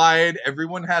quiet.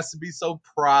 Everyone has to be so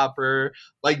proper.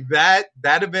 Like that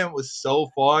event was so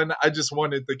fun. I just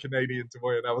wanted the Canadian to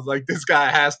win. I was like, this guy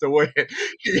has to win.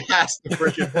 He has to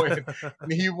freaking win.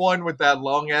 And he won with that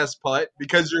long ass putt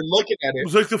because you're looking at it. It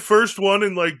was like the first one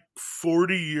in like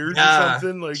 40 years or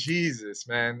something. Like Jesus,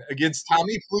 man. Against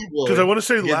Tommy Fleetwood. Because I want to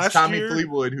say last Tommy year.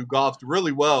 Fleetwood, who golfed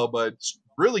really well, but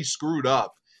really screwed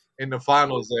up in the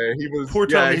finals there. He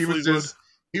was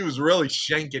he was really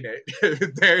shanking it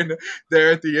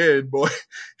there at the end, boy.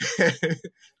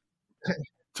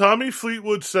 Tommy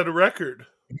Fleetwood set a record.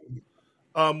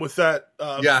 with that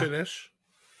Yeah. finish,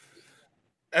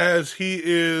 as he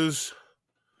is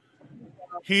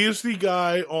the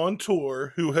guy on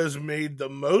tour who has made the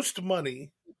most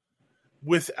money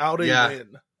without a Yeah.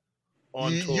 win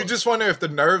on You tour. just wonder if the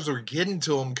nerves were getting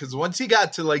to him, because once he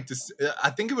got to like this, I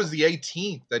think it was the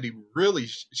 18th that he really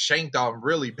shanked on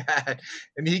really bad,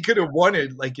 and he could have won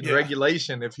it like in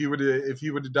regulation if he would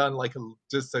have done like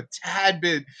just a tad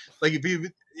bit, like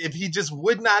if he just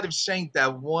would not have shanked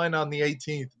that one on the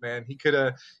 18th, man, he could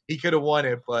have won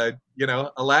it, but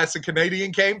alas, a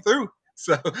Canadian came through.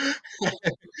 So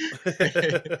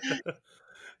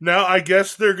now I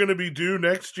guess they're going to be due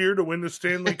next year to win the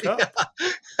Stanley Cup.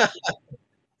 Yeah.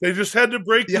 They just had to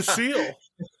break the seal.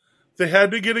 They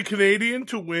had to get a Canadian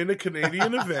to win a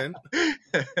Canadian event.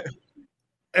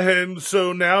 And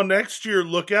so now next year,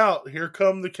 look out. Here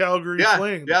come the Calgary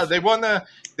Flames. Yeah, they won the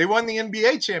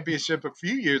NBA championship a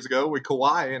few years ago with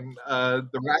Kawhi and that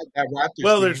Raptors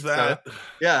Well, team, there's that. So,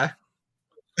 yeah.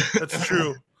 That's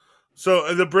true.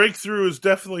 So the breakthrough is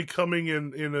definitely coming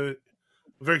in a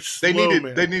very slow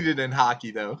manner. They need it in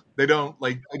hockey though. They don't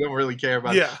really care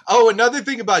about it. Yeah. Oh, another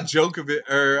thing about Jokic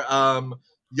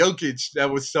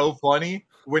that was so funny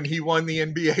when he won the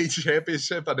NBA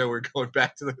championship. I know we're going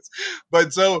back to this,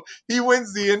 but so he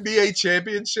wins the NBA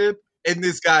championship, and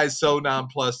this guy is so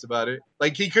nonplussed about it.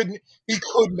 Like he could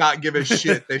not give a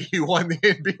shit that he won the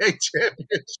NBA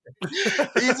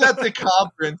championship. He's at the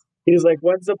conference. He's like,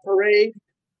 "When's the parade?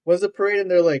 When's the parade?" And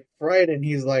they're like, "Friday." And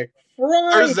he's like,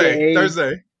 "Friday."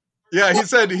 Thursday. Yeah, he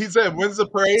said, when's the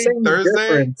parade? Same Thursday.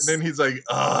 difference. And then he's like,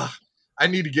 I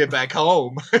need to get back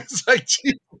home. It's like,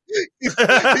 he's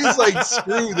like,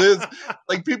 screw this.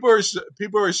 Like people are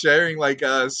sharing like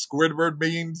Squidward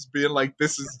memes, being like,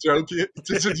 this is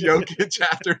Jokic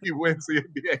after he wins the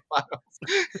NBA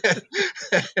finals.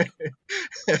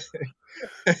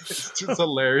 It's just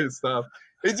hilarious stuff.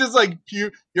 It's just like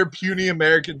your puny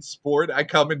American sport. I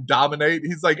come and dominate.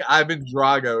 He's like Ivan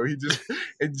Drago.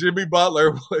 And Jimmy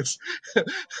Butler was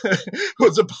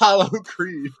Apollo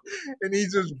Creed, and he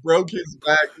just broke his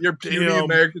back. Your puny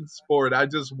American sport. I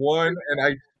just won,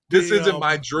 and this isn't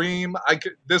my dream.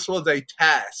 This was a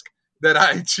task that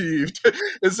I achieved.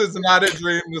 This is not a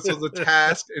dream. This was a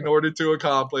task in order to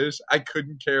accomplish. I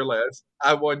couldn't care less.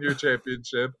 I won your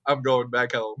championship. I'm going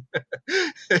back home.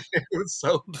 It was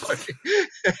so funny.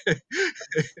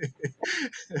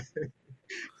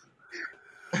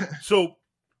 So,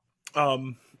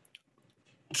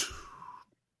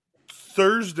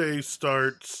 Thursday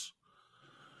starts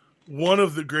one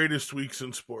of the greatest weeks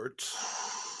in sports,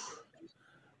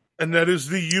 and that is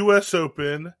the U.S.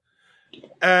 Open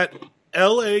at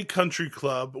LA Country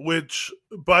Club, which,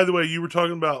 by the way, you were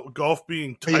talking about golf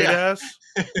being tight ass.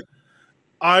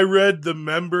 I read the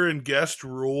member and guest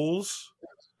rules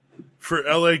for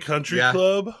LA Country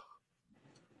Club.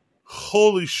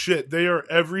 Holy shit, they are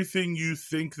everything you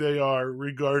think they are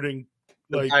regarding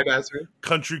like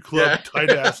country club tight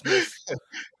assness.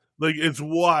 Like, it's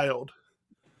wild.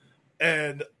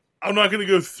 And I'm not going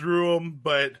to go through them,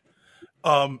 but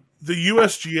the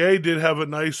USGA did have a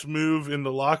nice move in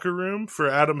the locker room for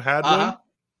Adam Hadwin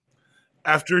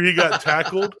after he got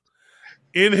tackled.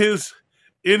 In his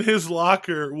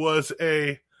locker was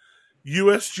a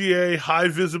USGA high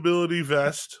visibility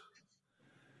vest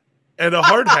and a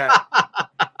hard hat.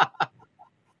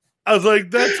 I was like,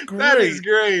 that's great. That is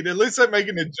great. At least I'm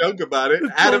making a joke about it.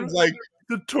 Adam's like,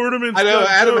 the tournament. I know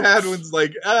Adam Hadwin's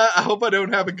like, I hope I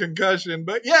don't have a concussion,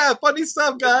 but yeah, funny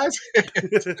stuff, guys.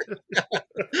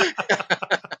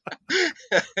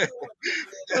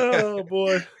 Oh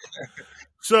boy.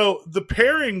 So the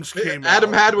pairings came out.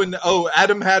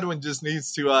 Adam Hadwin just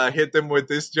needs to hit them with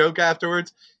this joke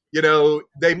afterwards.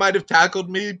 They might have tackled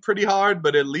me pretty hard,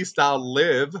 but at least I'll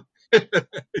live.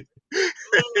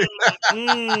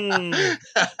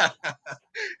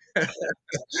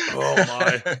 Oh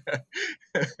my.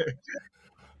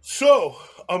 So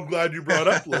I'm glad you brought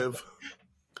up Liv,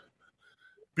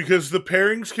 because the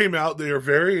pairings came out. They are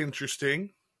very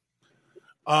interesting.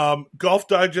 Golf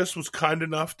Digest was kind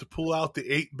enough to pull out the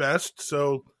 8 best,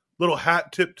 so little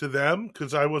hat tip to them,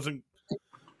 because I wasn't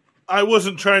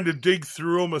trying to dig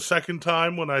through them a second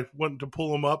time when I went to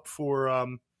pull them up for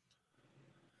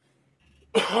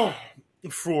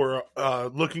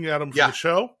looking at them for the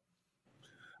show.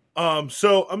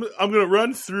 So I'm going to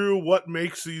run through what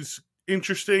makes these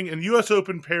interesting. And U.S.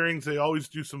 Open pairings, they always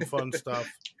do some fun stuff.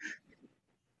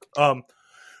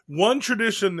 One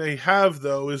tradition they have,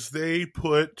 though, is they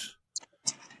put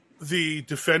the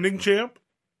defending champ,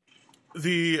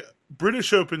 the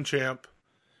British Open champ,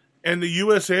 and the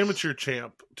U.S. Amateur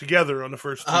champ together on the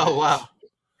first 2 days. Oh, wow.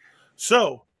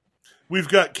 So We've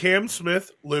got Cam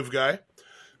Smith, live guy,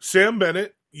 Sam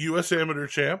Bennett, U.S. amateur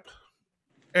champ,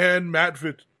 and Matt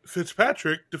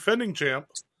Fitzpatrick, defending champ,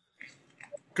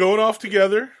 going off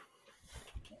together.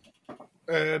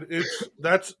 And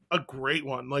that's a great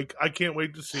one. Like, I can't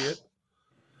wait to see it.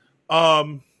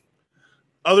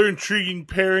 Other intriguing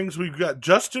pairings, we've got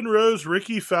Justin Rose,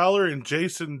 Ricky Fowler, and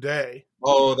Jason Day.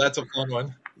 Oh, that's a fun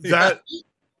one. That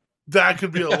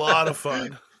could be a lot of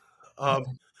fun.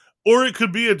 Or it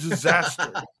could be a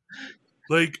disaster.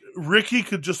 Like, Ricky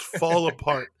could just fall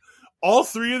apart. All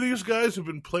three of these guys have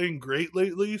been playing great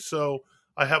lately, so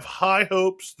I have high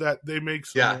hopes that they make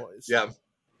some noise. Yeah.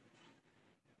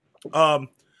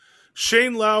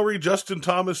 Shane Lowry, Justin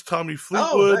Thomas, Tommy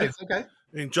Fleetwood. Oh, nice. Okay.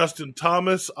 And Justin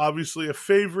Thomas, obviously a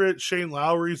favorite. Shane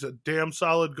Lowry's a damn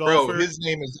solid golfer. Bro, his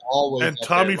name is always and up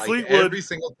Tommy there. Like, Fleetwood every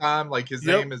single time. Like, his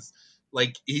name is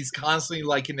like, he's constantly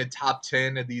like in the top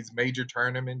 10 of these major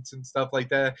tournaments and stuff like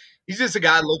that. He's just a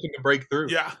guy looking to break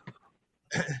through. Yeah.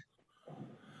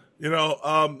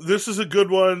 This is a good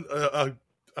one.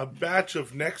 A batch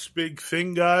of next big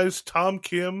thing guys. Tom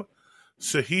Kim,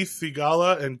 Sahith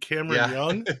Thigala, and Cameron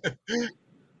Young.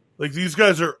 Like, these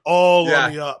guys are all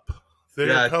on the up. They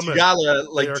are coming.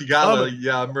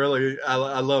 Thigala,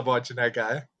 I love watching that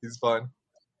guy. He's fun.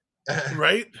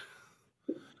 Right?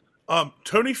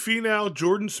 Tony Finau,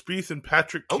 Jordan Spieth, and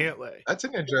Patrick Cantlay. That's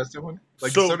an interesting one.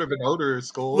 Like, sort of an older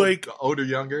school. Like, older,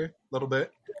 younger, a little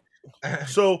bit.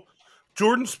 So,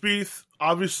 Jordan Spieth,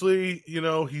 obviously,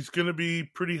 he's going to be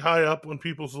pretty high up on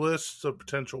people's lists of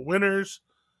potential winners.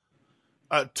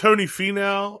 Tony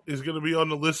Finau is going to be on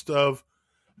the list of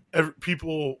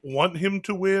people want him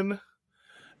to win.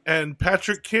 And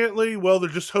Patrick Cantlay, well, they're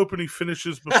just hoping he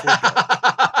finishes before dark.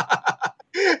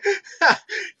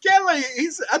 Cantlay,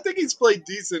 I think he's played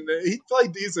decent. He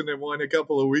played decent in one a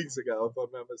couple of weeks ago, if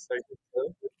I'm not mistaken.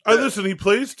 Listen, he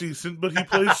plays decent, but he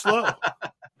plays slow.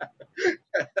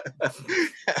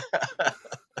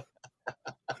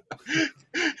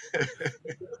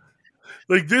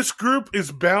 Like, this group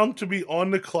is bound to be on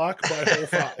the clock by hole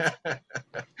 5.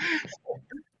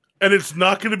 And it's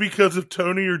not going to be because of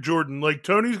Tony or Jordan. Like,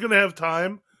 Tony's going to have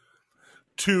time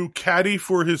to caddy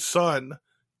for his son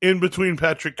in between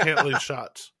Patrick Cantlay's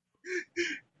shots.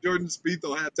 Jordan Spieth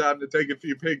will have time to take a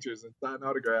few pictures and sign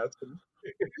autographs.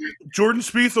 Jordan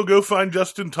Spieth will go find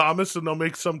Justin Thomas and they'll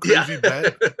make some crazy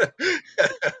bet.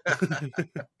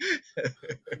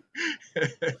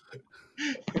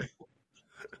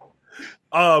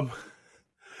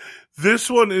 This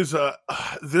one is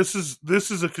this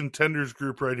is a contenders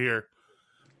group right here.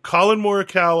 Colin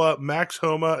Morikawa, Max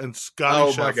Homa, and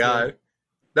Scotty Scheffler. Oh my god.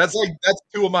 That's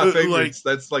two of my favorites.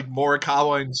 That's like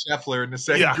Morikawa and Scheffler in the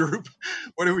same group.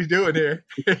 What are we doing here?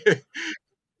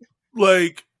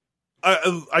 Like,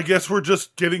 I guess we're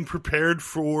just getting prepared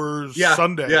for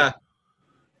Sunday. Yeah.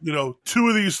 Two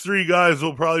of these three guys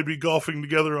will probably be golfing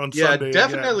together on Sunday. Yeah,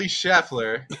 definitely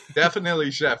Scheffler. Definitely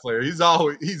Scheffler. He's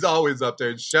always up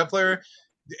there. Scheffler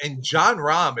and John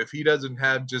Rahm, if he doesn't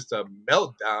have just a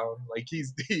meltdown, like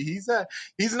he's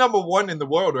number one in the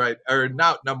world, right? Or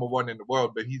not number one in the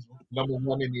world, but he's number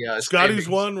one in the Scotty's standings.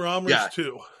 1, Rahmer's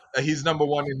 2. He's number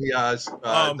one in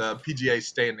the PGA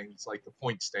standings, like the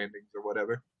point standings or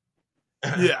whatever.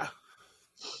 Yeah.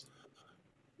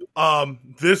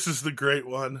 This is the great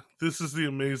one. This is the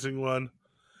amazing one.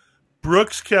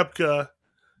 Brooks Koepka,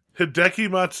 Hideki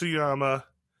Matsuyama,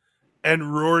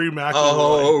 and Rory McIlroy.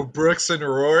 Oh, Brooks and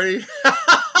Rory?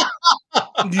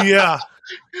 Yeah.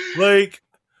 Like,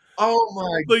 oh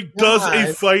my like, God. Does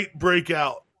a fight break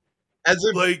out? As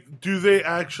if, like, do they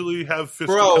actually have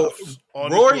fisticuffs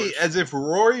on Rory, the course? as if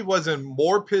Rory wasn't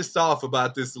more pissed off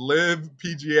about this live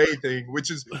PGA thing,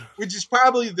 which is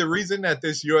probably the reason that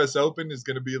this U.S. Open is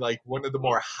going to be like one of the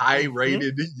more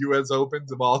high-rated U.S.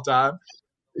 Opens of all time.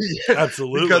 Yeah,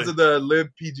 absolutely, because of the live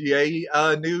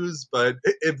PGA news. But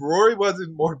if Rory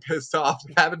wasn't more pissed off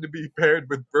having to be paired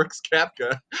with Brooks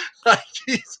Koepka, like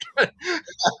he's gonna...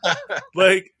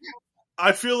 like,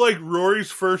 I feel like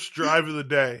Rory's first drive of the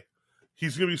day,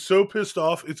 he's going to be so pissed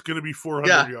off, it's going to be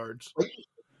 400 yards.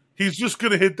 He's just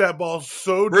going to hit that ball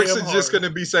so Brooks damn is hard. just going to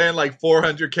be saying like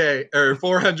 400K or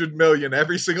 400 million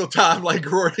every single time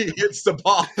like Rory hits the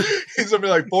ball. He's going to be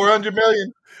like 400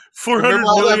 million. 400 Remember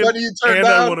all million, that money you turned and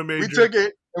down? I won a major. We took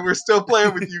it, and we're still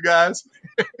playing with you guys.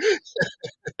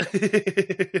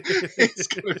 He's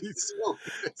going to be so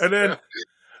pissed. And then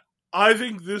I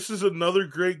think this is another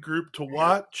great group to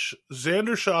watch.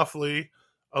 Xander Schauffele,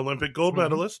 Olympic gold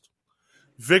medalist,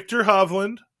 Victor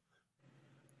Hovland,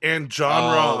 and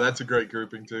John Rahm. Oh, that's a great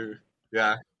grouping too.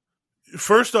 Yeah.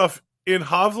 First off, in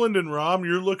Hovland and Rahm,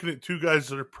 you're looking at two guys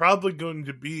that are probably going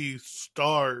to be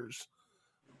stars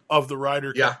of the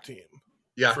Ryder Yeah. Cup team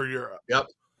Yeah. for Europe. Yep.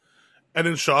 And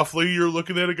in Shoffley, you're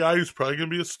looking at a guy who's probably going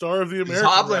to be a star of the American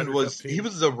Hovland Ryder was Cup team. he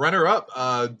was a runner-up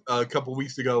a couple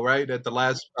weeks ago, right, at the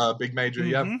last big major.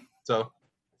 Mm-hmm. Yeah. So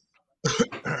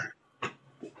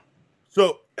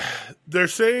So they're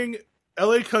saying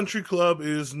LA Country Club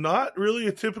is not really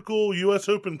a typical U.S.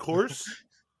 Open course.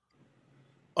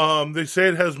 They say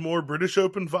it has more British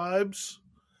Open vibes.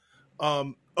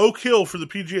 Oak Hill for the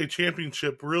PGA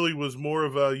Championship really was more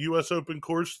of a U.S. Open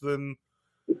course than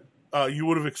you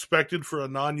would have expected for a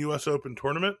non-U.S. Open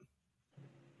tournament.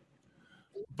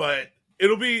 But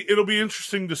it'll be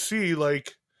interesting to see,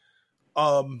 like,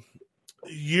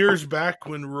 years back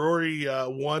when Rory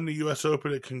won the U.S.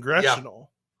 Open at Congressional.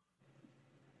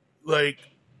 Yeah. Like,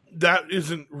 that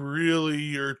isn't really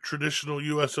your traditional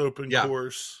U.S. Open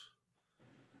course.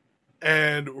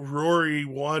 And Rory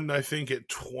won, I think, at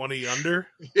 20 under.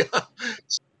 Yeah.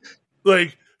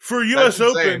 Like, for U.S.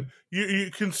 Open, you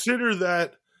consider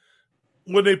that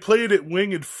when they play it at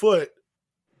Winged Foot,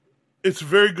 it's a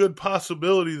very good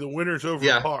possibility the winner's over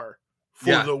par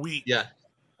for the week. Yeah.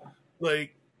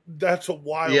 Like, that's a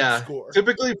wild score.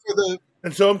 Typically for the...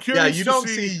 And so I'm curious you don't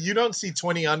see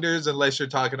 20 unders unless you're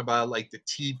talking about, like, the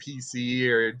TPC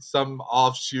or some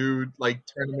offshoot, like,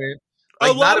 tournament.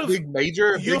 Like, not a big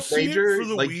major. A big major,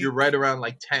 like, week. You're right around,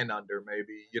 like, 10 under,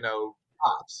 maybe,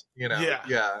 tops,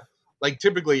 Yeah. Like,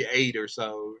 typically 8 or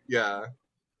so, yeah.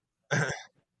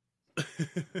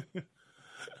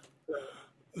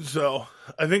 So,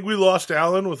 I think we lost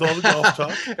Alan with all the golf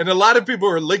talk. And a lot of people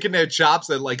were licking their chops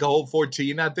at, like, hole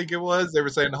 14, I think it was. They were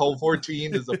saying hole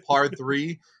 14 is a par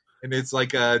 3, and it's,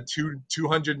 like,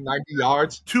 290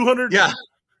 yards. 200? Yeah.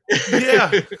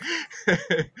 Yeah.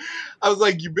 I was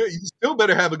like, you still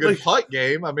better have a good putt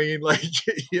game. I mean, like,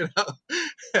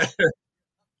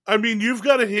 I mean, you've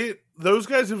got to hit, those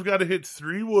guys have got to hit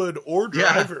 3-wood or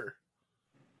driver.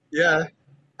 Yeah.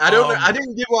 I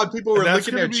didn't get why people were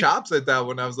licking their chops at that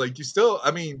one. I was like,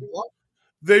 what?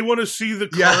 They want to see the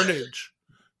carnage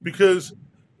because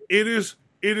it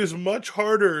is much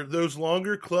harder. Those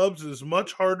longer clubs is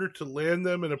much harder to land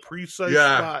them in a precise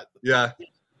spot. Yeah.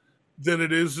 Than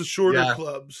it is the shorter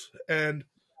clubs. And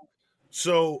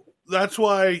so that's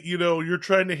why, you're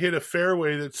trying to hit a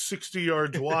fairway that's 60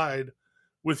 yards wide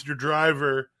with your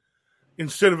driver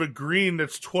instead of a green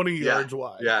that's 20 yards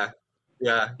wide. Yeah.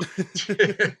 Yeah.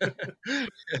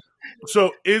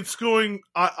 So it's going,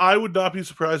 I would not be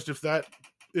surprised if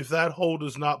that hole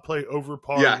does not play over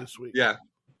par this week. Yeah.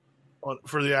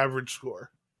 For the average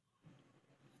score.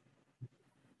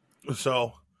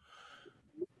 So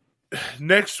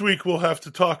next week we'll have to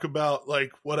talk about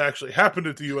like what actually happened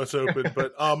at the U.S. Open,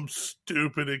 but I'm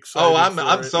stupid excited. Oh,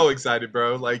 I'm so excited,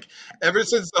 bro! Like ever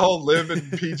since the whole Live and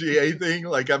PGA thing,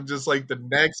 like I'm just like the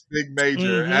next big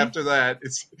major. Mm-hmm. After that,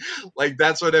 it's like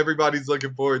that's what everybody's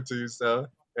looking forward to. So,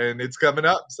 and it's coming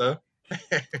up. So,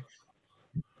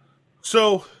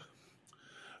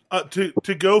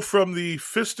 to go from the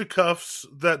fisticuffs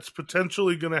that's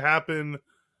potentially going to happen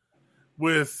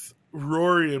with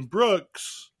Rory and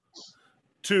Brooks.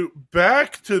 To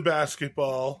back to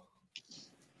basketball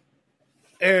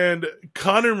and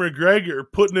Conor McGregor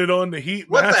putting it on the Heat.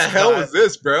 What mascot. The hell was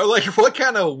this, bro? Like, what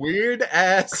kind of weird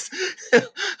ass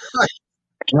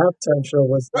halftime show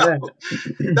was that?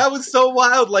 That was so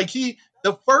wild. Like the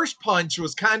first punch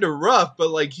was kind of rough,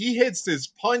 but like he hits this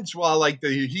punch while like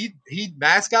the Heat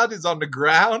mascot is on the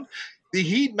ground. The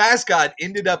Heat mascot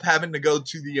ended up having to go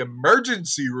to the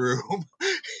emergency room.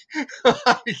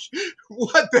 Like,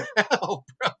 what the hell,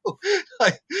 bro?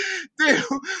 Like, dude,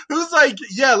 who's like,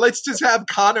 yeah, let's just have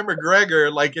Conor McGregor,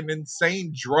 like an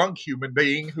insane drunk human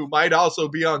being who might also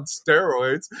be on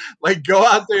steroids, like go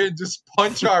out there and just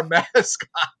punch our mascot.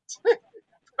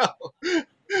 Bro.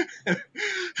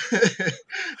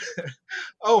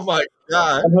 Oh my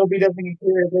God. I hope he doesn't get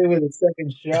carried away with a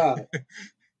second shot.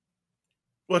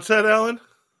 What's that, Alan?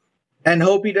 And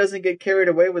hope he doesn't get carried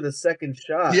away with a second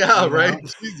shot. Yeah, right.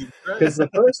 Because the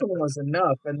first one was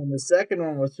enough, and then the second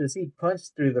one was just he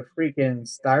punched through the freaking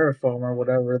styrofoam or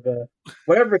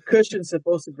whatever cushion's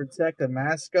supposed to protect the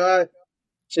mascot,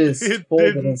 just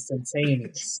folded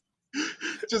instantaneous.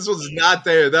 Just was not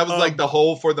there. That was like the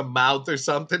hole for the mouth or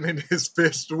something, and his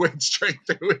fist went straight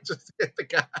through and just hit the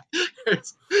guy.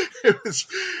 It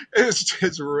was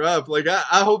just rough. Like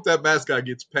I hope that mascot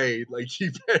gets paid. Like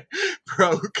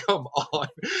bro, come on.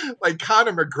 Like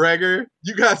Conor McGregor,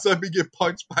 you guys let me get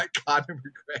punched by Conor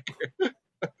McGregor.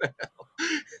 What the hell?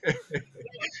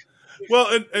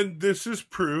 Well, and this is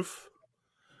proof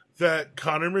that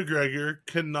Conor McGregor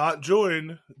cannot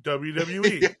join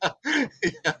WWE.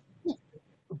 Yeah.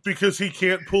 because he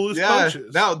can't pull his Yeah,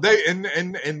 punches. now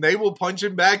and they will punch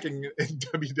him back in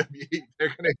WWE.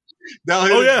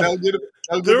 They'll give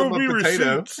There him will a be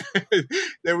potato. receipts.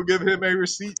 They will give him a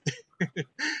receipt.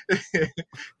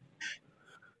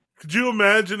 Could you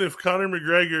imagine if Conor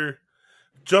McGregor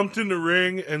jumped in the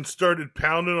ring and started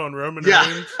pounding on Roman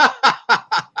Reigns?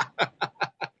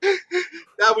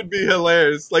 That would be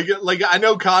hilarious. Like I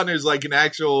know Connor's like an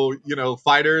actual,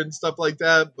 fighter and stuff like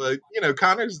that, but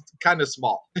Connor's kind of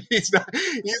small. He's not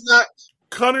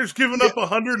Connor's given up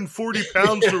 140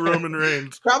 pounds to Roman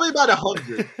Reigns. Probably about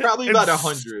 100. Probably about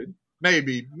 100.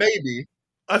 Maybe.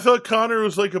 I thought Conor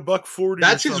was like $140.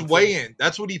 That's his weigh-in.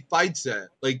 That's what he fights at.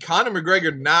 Like Conor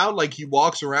McGregor now, like he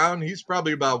walks around, he's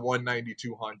probably about 190,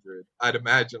 200. I'd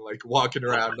imagine, like walking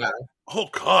around now. Oh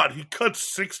God, he cuts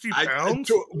 60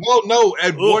 pounds.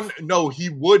 No, he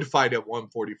would fight at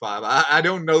 145. I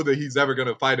don't know that he's ever going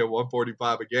to fight at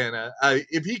 145 again.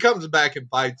 If he comes back and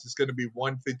fights, it's going to be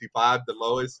 155, the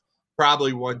lowest,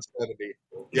 probably 170.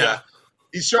 Yeah.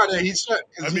 He's trying to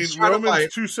Roman's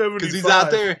fight 275 because he's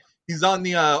out there. He's on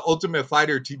the Ultimate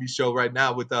Fighter TV show right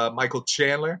now with Michael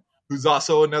Chandler, who's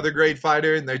also another great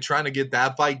fighter, and they're trying to get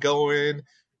that fight going.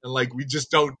 And like we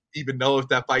just don't even know if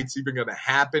that fight's even going to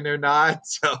happen or not.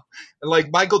 So, and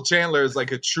like Michael Chandler is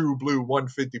like a true blue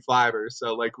 155er.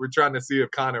 So like we're trying to see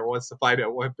if Conor wants to fight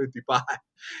at 155.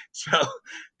 So.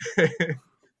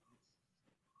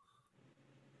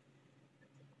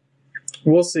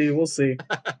 We'll see.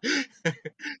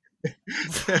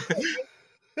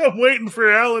 I'm waiting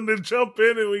for Alan to jump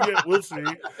in and we'll see.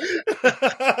 Well,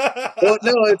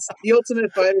 no, it's the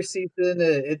Ultimate Fighter season.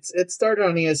 It started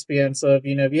on ESPN, so if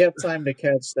you have time to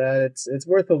catch that, it's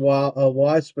worth a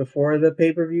watch before the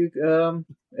pay-per-view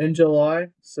in July.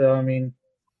 So I mean,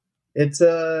 there's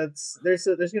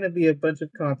going to be a bunch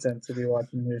of content to be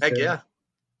watching here. Heck soon.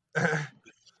 Yeah.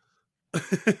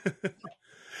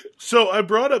 So I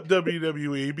brought up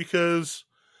WWE because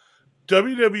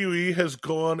WWE has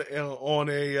gone on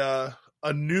a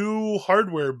new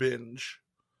hardware binge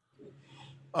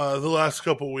the last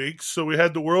couple weeks. So we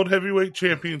had the World Heavyweight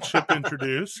Championship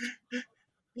introduced.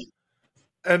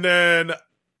 And then,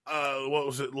 what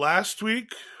was it, last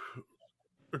week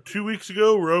or 2 weeks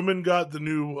ago, Roman got the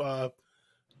new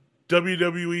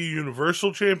WWE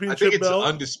Universal Championship I think it's belt.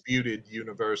 undisputed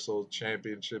Universal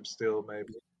Championship still,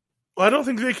 maybe. Well, I don't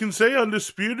think they can say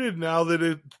undisputed now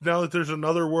that there's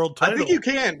another world title. I think you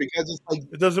can because it's like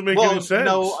it doesn't make any sense.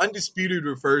 No, undisputed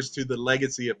refers to the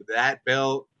legacy of that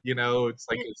belt. It's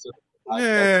like it's.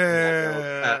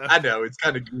 Yeah, I know it's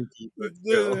kind of goofy, but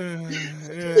still. No.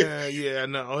 I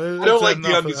don't like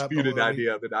the undisputed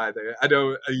idea of it either. I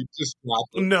don't. You just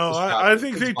no. I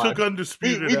think they took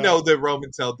undisputed. We know that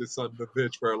Roman's held this son of a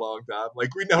bitch for a long time.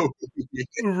 Like we know.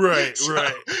 Right.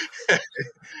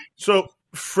 So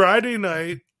Friday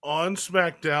night on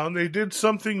SmackDown, they did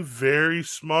something very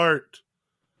smart.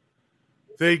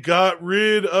 They got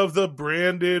rid of the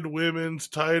branded women's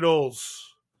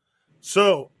titles.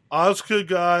 So Asuka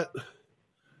got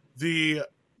the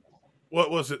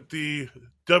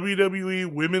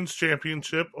WWE Women's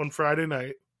Championship on Friday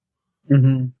night.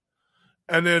 Mm-hmm.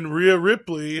 And then Rhea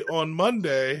Ripley on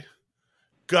Monday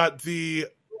got the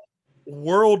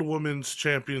World Women's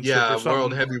Championship. Yeah, or something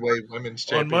World Heavyweight Women's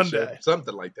Championship. on Monday.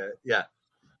 Something like that. Yeah.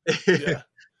 Yeah.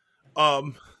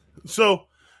 So,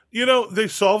 they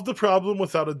solved the problem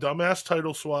without a dumbass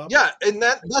title swap. Yeah, and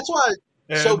that's why.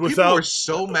 And so people were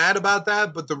so mad about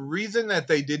that, but the reason that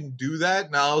they didn't do that,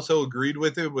 and I also agreed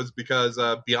with it, was because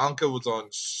Bianca was on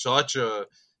such a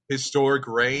historic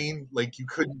reign. Like, you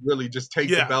couldn't really just take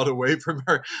the belt away from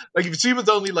her. Like, if she was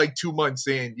only like 2 months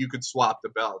in, you could swap the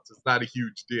belts. It's not a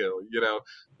huge deal,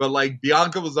 But like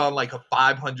Bianca was on like a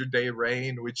 500-day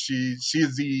reign, which she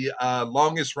is the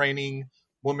longest reigning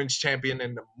women's champion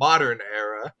in the modern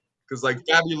era. Because like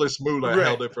Fabulous Moolah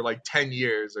held it for like 10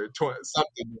 years or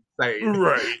something insane.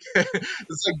 Right.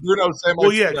 It's like Bruno Sammartino.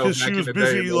 Well, yeah, because she was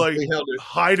busy like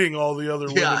hiding all the other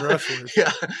women wrestlers.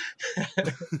 Yeah.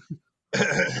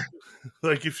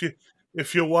 Like if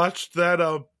you watched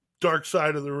that Dark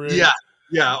Side of the Ring. Yeah.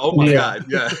 Yeah. Oh my God.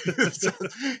 Yeah.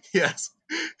 Yes.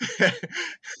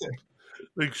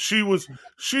 Like she was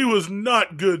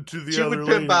not good to the other ladies. She would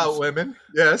pimp out women.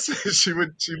 Yes. She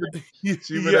would.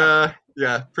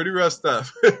 Yeah. Pretty rough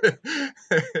stuff.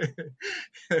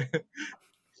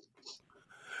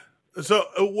 So,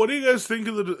 what do you guys think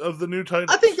of the new titles?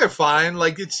 I think they're fine.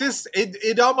 Like it's just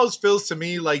it almost feels to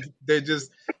me like they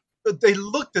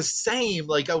look the same.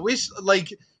 Like I wish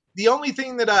the only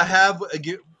thing that I have.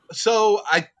 So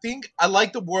I think I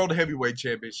like the World Heavyweight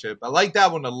Championship. I like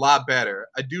that one a lot better.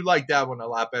 I do like that one a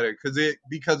lot better because it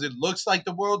looks like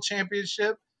the World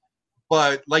Championship,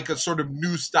 but like a sort of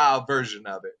new style version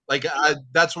of it. Like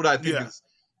that's what I think is,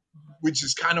 which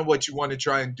is kind of what you want to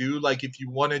try and do. Like if you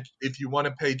want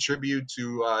to pay tribute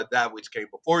to that which came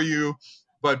before you,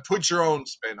 but put your own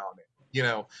spin on it, you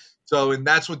know. So, and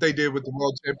that's what they did with the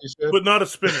World Championship. But not a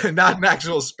spinner. Not an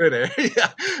actual spinner.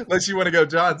 Yeah. Unless you want to go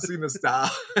John Cena style.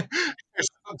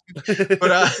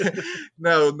 But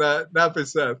no, not for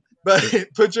Seth. But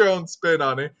put your own spin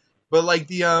on it. But like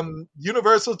the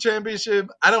Universal Championship,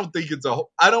 I don't think it's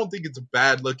a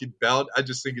bad looking belt. I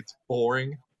just think it's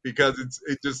boring because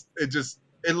it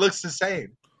looks the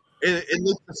same. It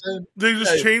looks the same. They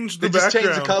just changed the background. They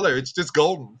just changed the color. It's just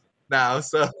golden now.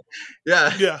 So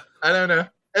yeah. I don't know.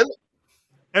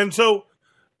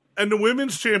 And the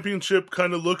women's championship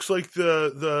kind of looks like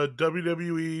the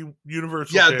WWE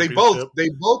Universal Championship. Yeah, they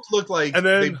both look like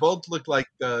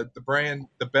the brand,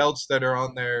 the belts that are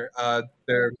on their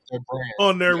brand,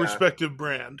 on their respective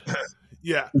brand.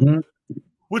 Yeah. Mm-hmm.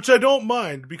 Which I don't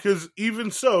mind, because even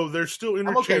so, they're still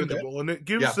interchangeable, and it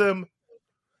gives them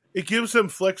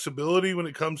flexibility when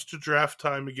it comes to draft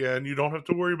time. Again, you don't have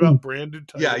to worry about branded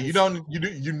titles. Yeah,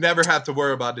 you never have to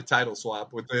worry about the title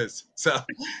swap with this. So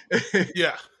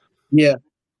yeah.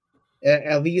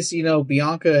 At least,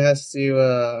 Bianca has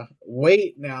to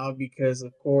wait now because,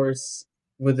 of course,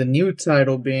 with the new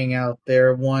title being out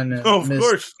there,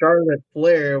 Miss Charlotte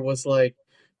Flair was like,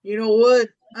 you know what?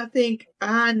 I think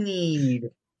I need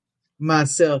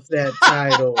myself that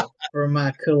title for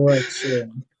my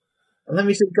collection. Let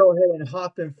me just go ahead and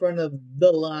hop in front of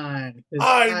the line.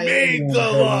 I made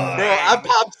the line. Bro,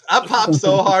 I popped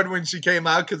so hard when she came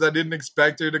out because I didn't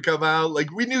expect her to come out.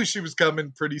 Like, we knew she was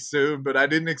coming pretty soon, but I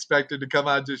didn't expect her to come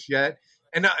out just yet.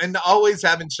 And always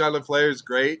having Charlotte Flair is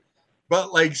great,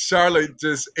 but like Charlotte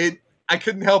I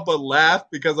couldn't help but laugh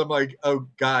because I'm like, oh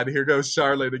God, here goes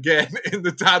Charlotte again in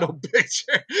the title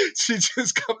picture. She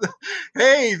just comes,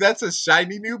 hey, that's a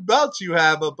shiny new belt you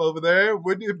have up over there.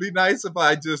 Wouldn't it be nice if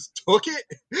I just took it?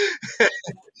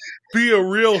 Be a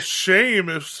real shame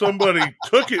if somebody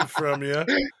took it from you.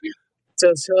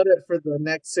 Just held it for the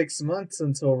next 6 months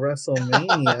until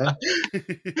WrestleMania.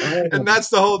 And that's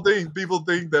the whole thing. People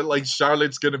think that like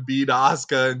Charlotte's gonna beat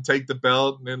Asuka and take the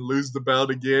belt and then lose the belt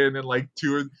again and like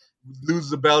lose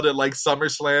the belt at like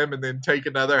SummerSlam and then take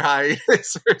another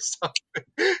hiatus or something.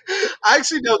 I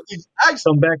actually don't think.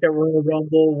 Come back at Royal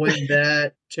Rumble, win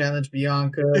that, challenge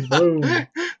Bianca, boom. I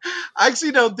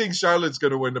actually don't think Charlotte's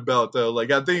gonna win the belt though.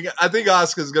 Like I think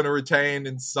Asuka's gonna retain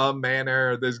in some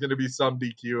manner. There's gonna be some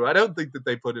DQ. I don't think that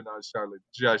they put it on Charlotte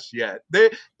just yet. They're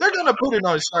gonna put it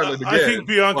on Charlotte again. I think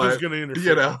Bianca's gonna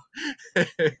interfere.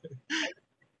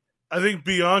 I think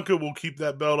Bianca will keep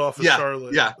that belt off of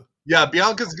Charlotte. Yeah,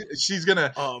 she's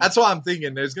gonna. That's what I'm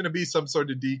thinking. There's gonna be some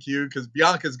sort of DQ because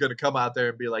Bianca's gonna come out there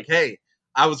and be like, "Hey,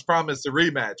 I was promised a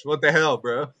rematch. What the hell,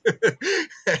 bro?"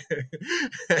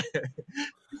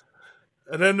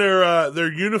 And then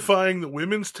they're unifying the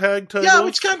women's tag titles. Yeah,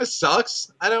 which kind of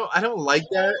sucks. I don't like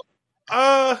that.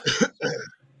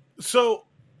 So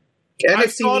NXT I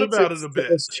thought about it a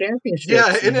bit.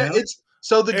 Yeah, and it's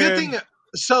so the good thing.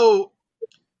 So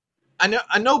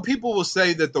I know people will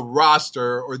say that the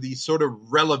roster or the sort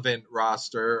of relevant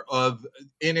roster of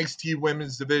NXT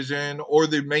women's division or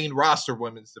the main roster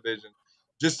women's division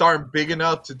just aren't big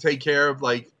enough to take care of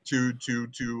like to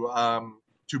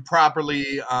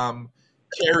properly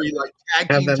carry like tag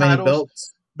team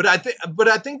titles. But I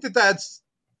think that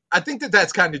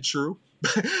that's kind of true.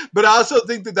 But I also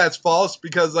think that that's false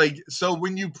because like so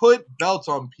when you put belts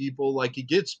on people, like it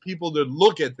gets people to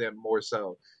look at them more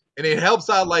so. And it helps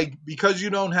out, like, because you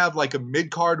don't have, like, a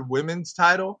mid-card women's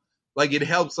title, like, it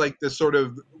helps, like, the sort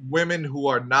of women who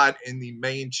are not in the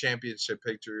main championship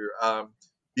picture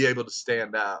be able to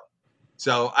stand out.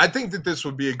 So I think that this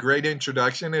would be a great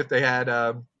introduction if they had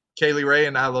Kaylee Ray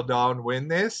and Isla Dawn win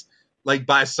this, like,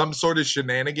 by some sort of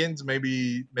shenanigans.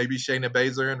 Maybe Shayna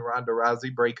Baszler and Ronda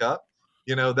Rousey break up.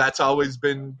 You know, that's always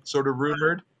been sort of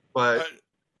rumored. But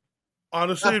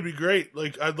honestly, it'd be great.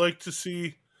 Like, I'd like to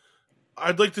see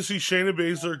Shayna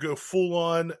Baszler go full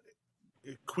on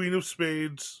Queen of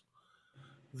Spades,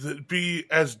 be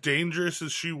as dangerous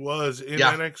as she was in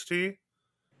NXT.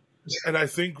 And I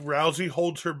think Rousey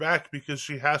holds her back because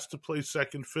she has to play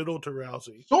second fiddle to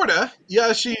Rousey. Sorta.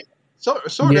 Yeah,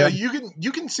 sorta. Yeah.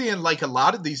 You can see in like a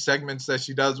lot of these segments that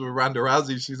she does with Ronda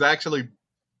Rousey, she's actually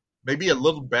maybe a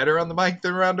little better on the mic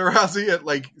than Ronda Rousey at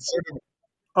like sort of.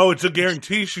 Oh, it's a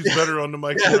guarantee she's better on the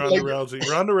mic than Ronda Rousey.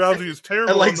 Ronda Rousey is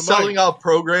terrible and like on the selling mic. out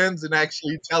programs and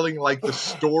actually telling like the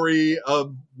story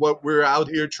of what we're out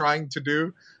here trying to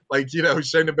do. Like, you know,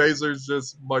 Shayna Baszler is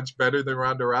just much better than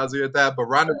Ronda Rousey at that. But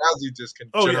Ronda Rousey just can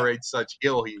generate such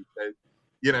heel heat that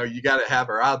you got to have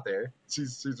her out there.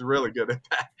 She's really good at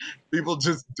that. People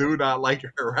just do not like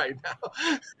her right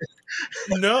now.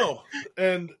 No,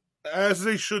 and as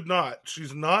they should not.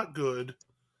 She's not good,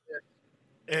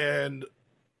 and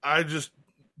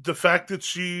the fact that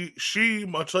she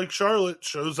much like Charlotte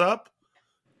shows up,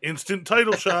 instant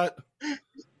title shot.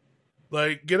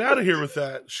 Like, get out of here with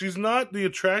that. She's not the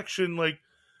attraction like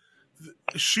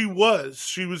she was.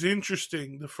 She was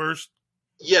interesting the first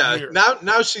year.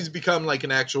 Now she's become like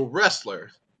an actual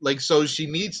wrestler. Like, so she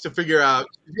needs to figure out,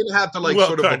 she's going to have to like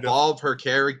sort of evolve her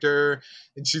character,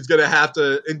 and she's going to have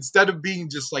to, instead of being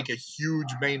just like a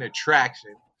huge main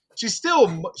attraction, she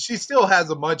still has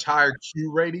a much higher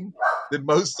Q rating than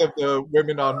most of the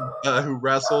women on who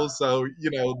wrestle. So,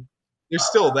 there's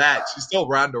still that. She's still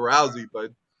Ronda Rousey,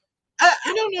 but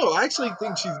I don't know. I actually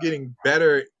think she's getting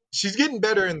better. She's getting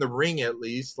better in the ring, at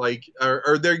least. Like,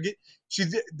 or they're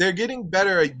getting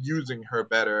better at using her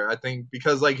better. I think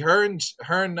because like her and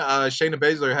Shayna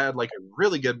Baszler had like a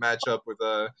really good matchup with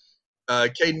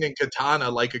Kaden and Katana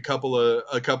like a couple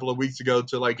of weeks ago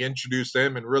to like introduce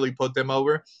them and really put them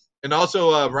over. And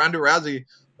also Ronda Rousey,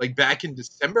 like back in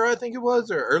December, I think it was,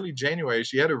 or early January,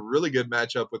 she had a really good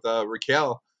matchup with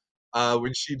Raquel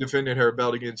when she defended her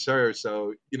belt against her.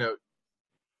 So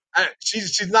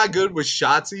she's not good with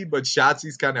Shotzi, but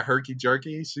Shotzi's kind of herky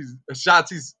jerky.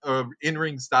 Shotzi's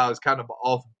in-ring style is kind of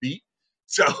offbeat.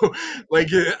 So, like,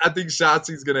 I think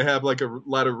Shotzi's gonna have like a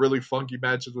lot of really funky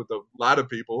matches with a lot of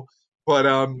people. But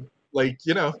I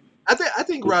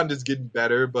think Ronda's getting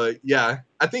better. But yeah,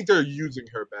 I think they're using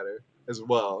her better as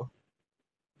well.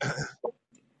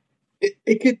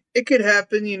 It could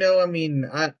happen. I mean,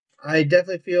 I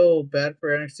definitely feel bad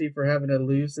for NXT for having to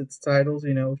lose its titles.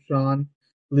 Sean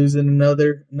losing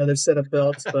another set of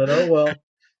belts, but oh well.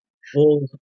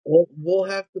 We'll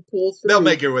have to pull through. They'll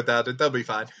make it without it. They'll be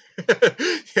fine.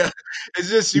 Yeah, it's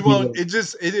just you won't.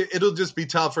 It'll just be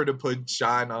tougher to put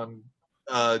shine on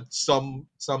some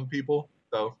people.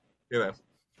 So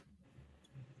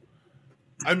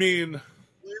I mean,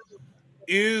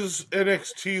 is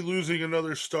NXT losing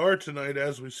another star tonight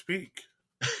as we speak?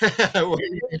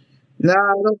 No,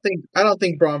 I don't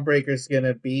think Braun Breaker's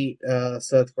gonna beat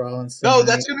Seth Rollins tonight. No,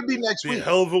 that's gonna be next week.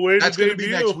 Hell of a way that's to gonna be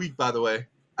next week, by the way.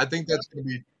 I think that's gonna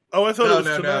be. Oh, I thought it was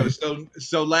tonight. No.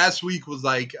 So last week was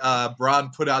like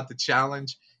Braun put out the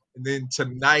challenge, and then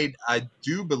tonight I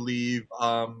do believe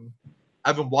I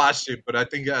haven't watched it, but I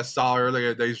think I saw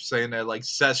earlier they were saying that like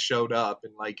Seth showed up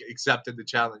and like accepted the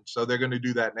challenge, so they're gonna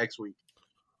do that next week.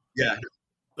 Yeah.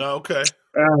 Oh, okay.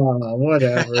 Oh,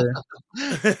 whatever.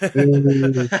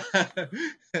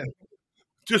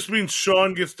 Just means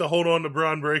Sean gets to hold on to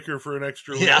Braun Breaker for an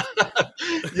extra week.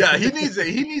 Yeah, he needs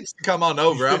to come on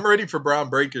over. I'm ready for Braun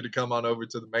Breaker to come on over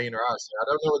to the main roster. I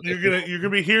don't know what you're gonna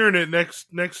be hearing it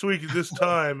next week at this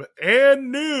time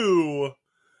and new.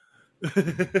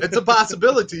 It's a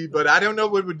possibility, but I don't know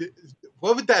what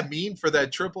would that mean for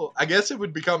that triple. I guess it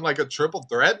would become like a triple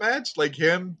threat match, like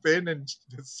him, Finn, and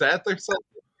Seth or something.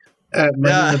 Money in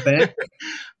the Bank?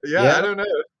 Yeah, I don't know.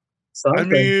 Something. I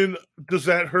mean, does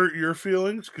that hurt your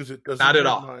feelings? Because it doesn't. Not at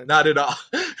all. Mine. Not at all.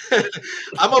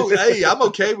 I'm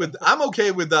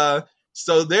okay with.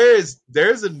 So there's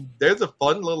a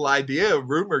fun little idea, a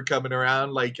rumor coming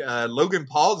around. Like Logan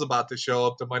Paul's about to show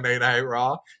up to Monday Night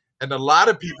Raw, and a lot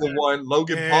of people want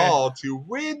Logan Paul to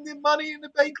win the Money in the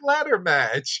Bank ladder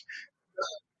match.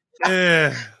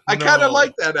 I kind of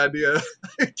like that idea.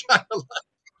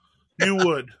 You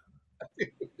would.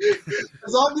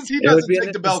 As long as he doesn't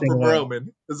take the belt from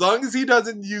Roman. As long as he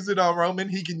doesn't use it on Roman,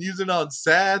 he can use it on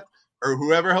Seth or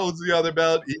whoever holds the other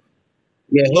belt. Him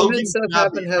and Seth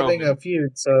have been having a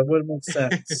feud, so it would make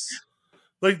sense.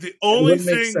 Like the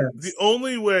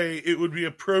only way it would be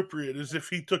appropriate is if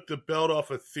he took the belt off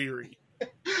of Theory.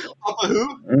 Off of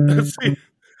who?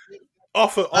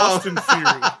 Off of Austin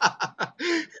Theory.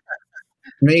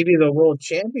 Maybe the World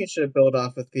Championship belt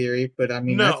off of Theory, but I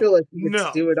mean, I feel like you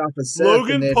could do it off of Seth.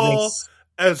 Logan Paul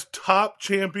as top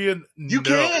champion. You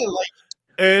can.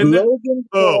 And Logan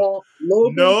Paul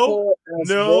as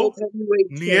World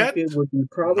Heavyweight Champion would be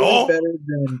probably better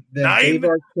than Dave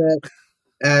Arquette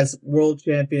as World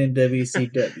Champion in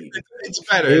WCW. It's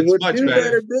better. It's much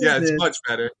better. Yeah, it's much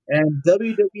better. And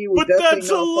WWE would definitely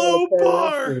that's a low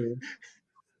bar.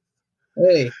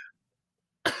 Hey.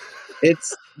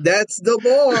 That's the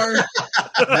bar.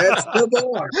 That's the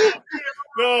bar.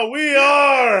 No, we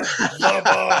are the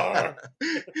bar.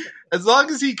 As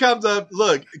long as he comes up,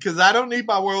 look, because I don't need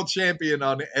my world champion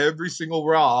on every single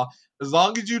Raw. As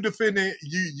long as you defend it,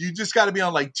 you just got to be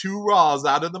on like 2 Raws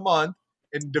out of the month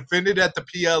and defend it at the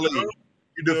PLE.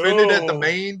 You defend it at the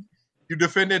main. You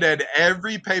defend it at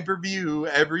every pay-per-view,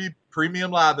 every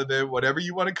premium live event, whatever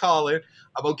you want to call it.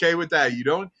 I'm okay with that. You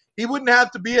don't. He wouldn't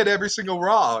have to be at every single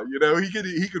Raw. You know, he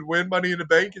could win Money in the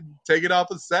Bank and take it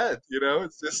off of Seth. You know,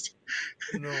 it's just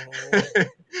No.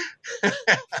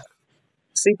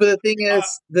 See, but the thing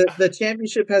is, the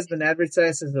championship has been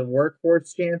advertised as a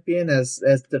workhorse champion, as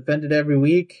defended every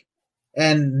week,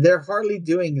 and they're hardly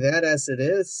doing that as it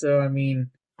is. So, I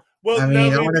mean, Well, I now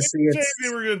they want to did see say it's. they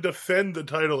were going to defend the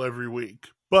title every week,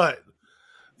 but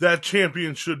that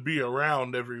champion should be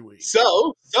around every week.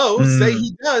 So say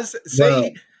he does.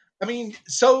 Well,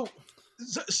 So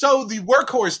the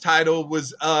workhorse title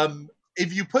was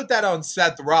if you put that on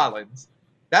Seth Rollins,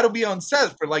 that'll be on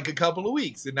Seth for like a couple of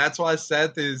weeks, and that's why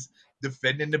Seth is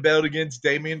defending the belt against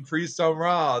Damian Priest on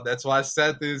Raw. That's why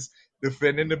Seth is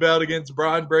defending the belt against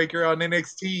Braun Breaker on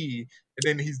NXT, and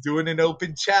then he's doing an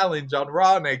open challenge on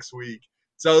Raw next week.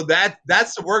 So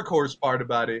that's the workhorse part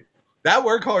about it. That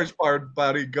workhorse part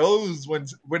about it goes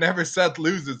whenever Seth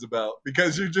loses the belt,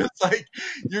 because you're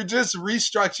just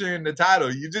restructuring the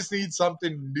title. You just need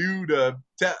something new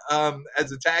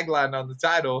as a tagline on the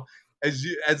title as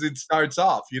it starts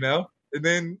off, you know, and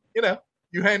then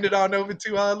you hand it on over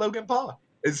to Logan Paul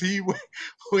as he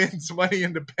wins Money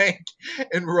in the Bank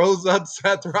and rolls up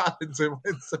Seth Rollins and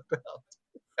wins the belt.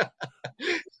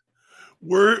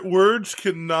 Words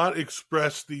cannot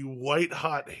express the white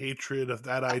hot hatred of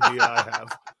that idea I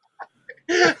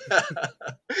have.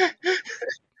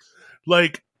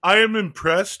 Like, I am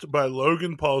impressed by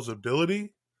Logan Paul's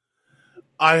ability.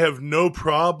 I have no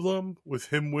problem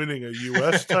with him winning a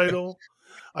U.S. title.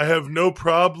 I have no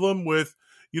problem with,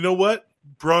 you know what?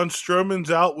 Braun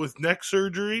Strowman's out with neck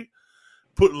surgery.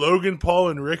 Put Logan Paul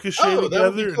and Ricochet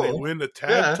together cool. And they win the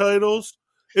tag titles.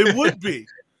 It would be.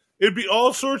 It'd be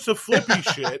all sorts of flippy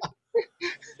shit.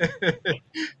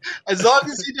 As long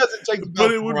as he doesn't take the belt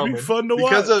but it would Roman, be fun to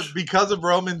watch. Because of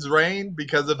Roman's reign,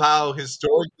 because of how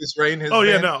historic this reign has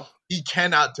been, he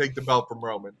cannot take the belt from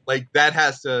Roman. Like, that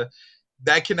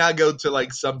cannot go to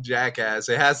like some jackass.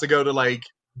 It has to go to like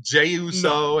Jey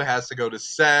Uso. It has to go to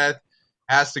Seth. It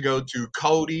has to go to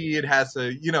Cody. It has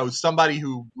to, somebody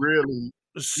who really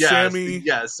Sammy.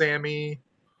 Sammy,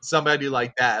 somebody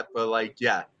like that. But like,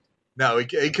 no, it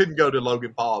couldn't go to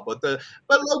Logan Paul. But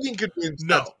Logan could win Seth's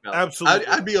belt. Absolutely.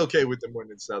 I'd be okay with him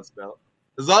winning Seth's belt.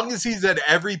 As long as he's at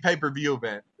every pay-per-view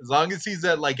event. As long as he's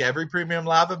at like every premium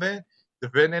live event,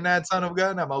 defending that son of a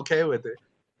gun, I'm okay with it.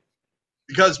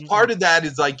 Because part of that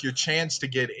is like your chance to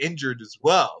get injured as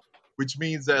well, which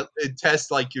means that it tests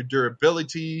like your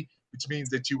durability, which means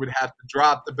that you would have to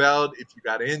drop the belt if you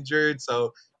got injured.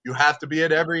 So you have to be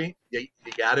at you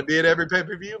got to be at every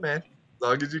pay-per-view, man. As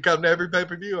long as you come to every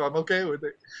pay-per-view, I'm okay with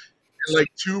it. And like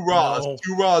two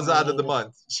Raws out of the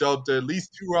month. Show up to at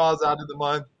least 2 Raws out of the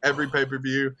month, every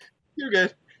pay-per-view. You're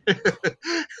good.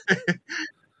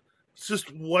 It's just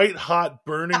white hot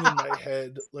burning in my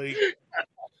head. Like,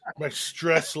 my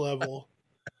stress level.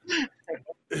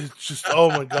 It's just, oh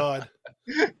my God.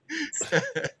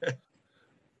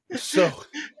 So,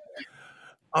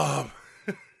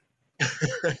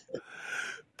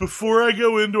 before I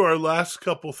go into our last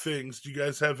couple things, do you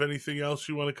guys have anything else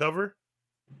you want to cover?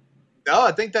 No,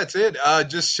 I think that's it.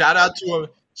 Just shout out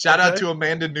to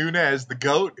Amanda Nunes, the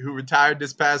GOAT, who retired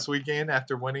this past weekend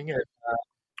after winning it.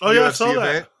 UFC I saw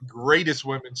event. That. Greatest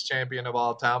women's champion of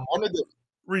all time. One of the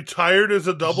retired as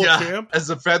a double champ? As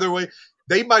a featherweight.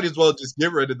 They might as well just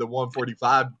get rid of the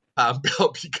 145-pound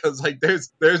belt because like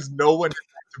there's no one in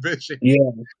that division.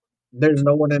 Yeah. There's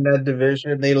no one in that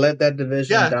division. They let that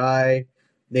division die.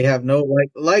 They have no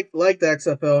like the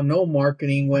XFL, no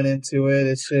marketing went into it.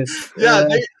 It's just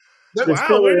it was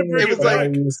like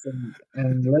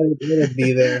and let it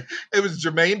be there. It was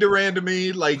Jermaine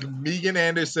Durandamy, like Megan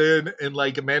Anderson, and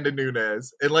like Amanda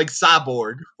Nunes, and like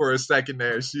Cyborg for a second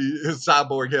there.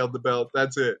 Cyborg held the belt.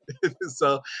 That's it.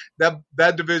 So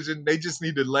that division, they just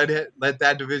need to let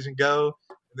that division go.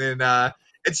 And then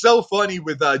it's so funny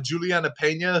with Juliana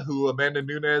Pena, who Amanda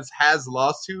Nunes has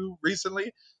lost to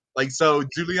recently. Like, so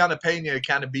Juliana Pena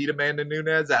kind of beat Amanda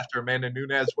Nunes after Amanda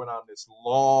Nunes went on this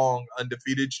long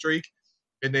undefeated streak.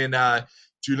 And then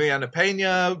Juliana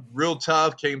Pena, real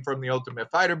tough, came from the Ultimate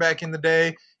Fighter back in the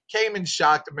day, came and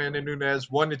shocked Amanda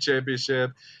Nunes, won the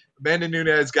championship. Amanda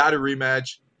Nunes got a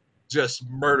rematch, just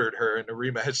murdered her in a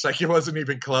rematch. Like, it wasn't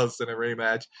even close in a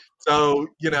rematch. So,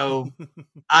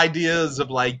 ideas of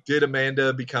like, did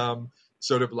Amanda become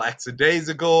sort of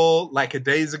lackadaisical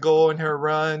in her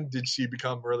run? Did she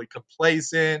become really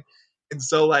complacent? And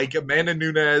so like Amanda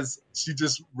Nunes, she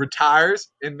just retires,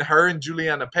 and her and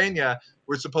Juliana Pena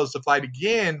were supposed to fight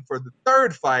again for the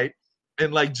third fight.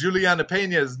 And like Juliana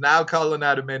Pena is now calling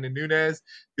out Amanda Nunes,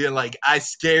 being like, "I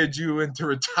scared you into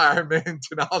retirement,"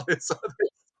 and all this other.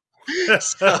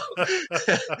 So,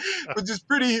 which is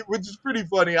pretty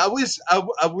funny. I wish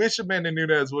Amanda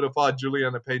Nunes would have fought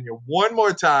Juliana Pena one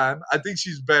more time. I think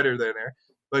she's better than her,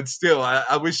 but still,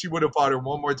 I wish she would have fought her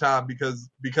one more time because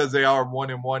they are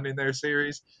 1-1 in their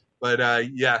series. But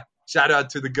yeah, shout out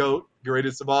to the GOAT,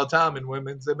 greatest of all time in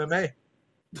women's MMA.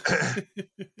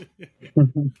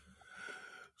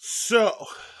 So,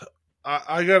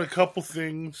 I got a couple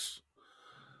things.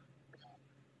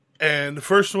 And the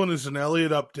first one is an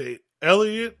Elliot update.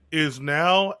 Elliot is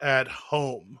now at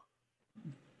home.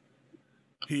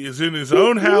 He is in his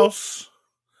own house,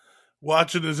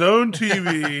 watching his own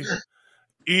TV,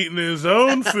 eating his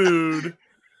own food,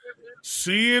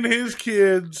 seeing his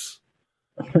kids.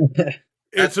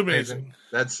 It's amazing.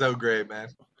 That's so great, man.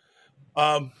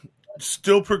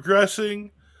 Still progressing.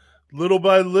 Little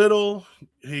by little,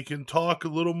 he can talk a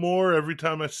little more every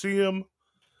time I see him.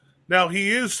 Now,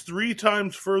 he is 3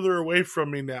 times further away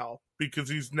from me now because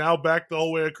he's now back the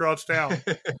whole way across town.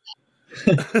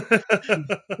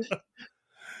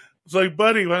 It's like,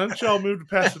 buddy, why don't y'all move to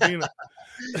Pasadena?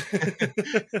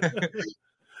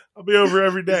 I'll be over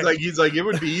every day. He's like, it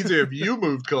would be easier if you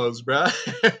moved close, bro.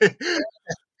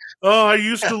 Oh, I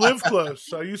used to live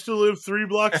close. I used to live 3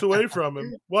 blocks away from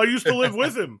him. Well, I used to live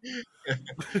with him.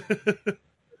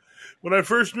 When I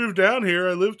first moved down here,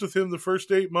 I lived with him the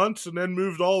first 8 months and then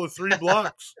moved all the 3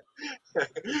 blocks.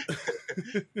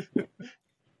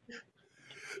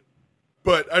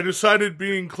 But I decided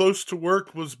being close to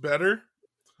work was better.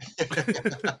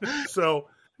 So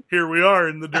here we are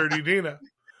in the Dirty Dina.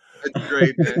 That's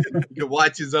great, man. You can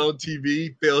watch his own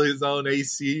TV, fill his own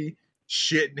AC,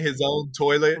 shit in his own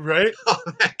toilet. Right? All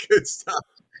that good stuff.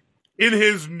 In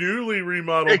his newly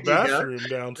remodeled bathroom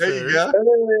downstairs. There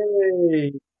you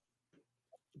Hey.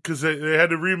 Because they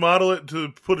had to remodel it to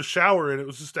put a shower in. It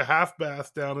was just a half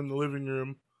bath down in the living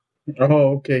room.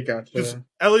 Oh, okay, gotcha.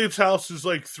 Elliot's house is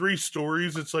like 3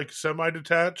 stories. It's like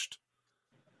semi-detached.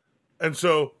 And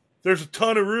so there's a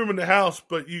ton of room in the house,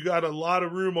 but you got a lot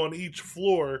of room on each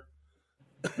floor.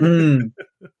 Mm.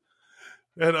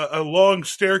 And a long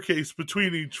staircase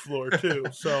between each floor, too.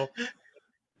 So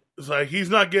it's like he's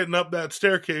not getting up that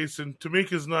staircase, and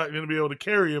Tamika's not going to be able to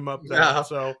carry him up that. No.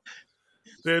 So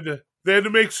they had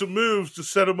to make some moves to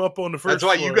set him up on the first That's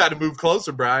why floor. you got to move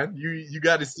closer, Brian. You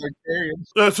got to start carrying.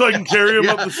 So I can carry him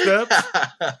up the steps.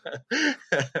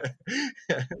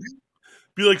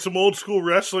 Be like some old school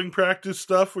wrestling practice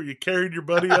stuff where you carried your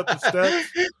buddy up the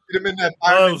steps. Get him in that Oh,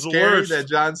 it fireman's was the carry worst. that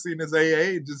John Cena's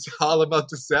AA, just haul him up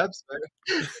the steps, man.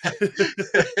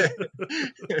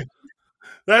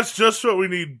 That's just what we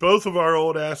need. Both of our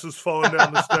old asses falling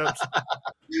down the steps.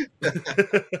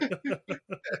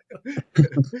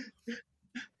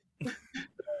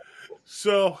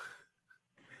 So,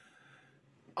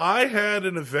 I had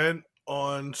an event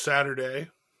on Saturday.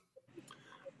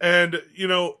 And, you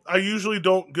know, I usually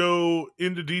don't go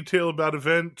into detail about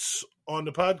events on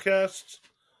the podcast.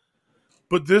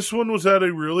 But this one was at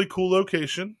a really cool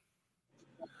location.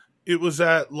 It was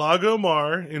at Lago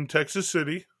Mar in Texas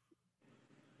City.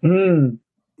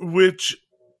 Which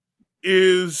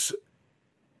is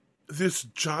this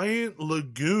giant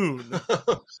lagoon.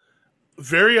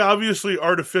 Very obviously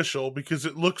artificial because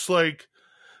it looks like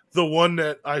the one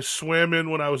that I swam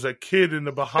in when I was a kid in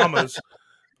the Bahamas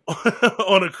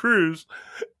on a cruise.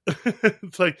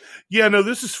 It's like, yeah, no,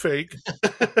 this is fake.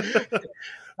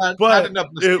 Not enough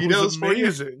mosquitoes. It was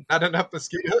amazing. Not enough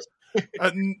mosquitoes.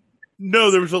 No,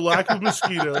 there was a lack of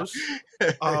mosquitoes.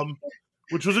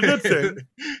 Which was a good thing.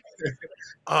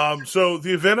 So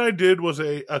the event I did was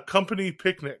a company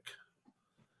picnic.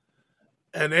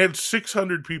 And they had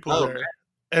 600 people there. Man.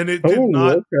 And it did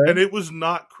not and it was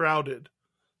not crowded.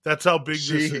 That's how big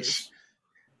this is.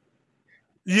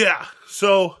 Yeah.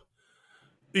 So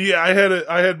yeah,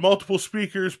 I had multiple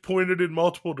speakers pointed in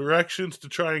multiple directions to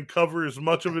try and cover as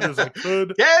much of it as I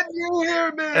could. Can you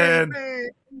hear me? And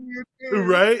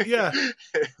right, yeah.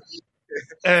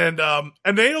 And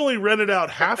they only rented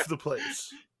out half the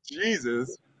place.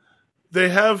 Jesus. They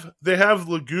have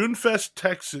Lagoon Fest,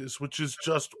 Texas, which is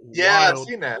just wild. I've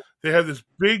seen that. They have this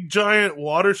big giant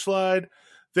water slide.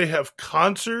 They have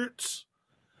concerts.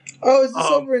 Oh, is this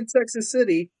over in Texas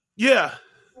City? Yeah.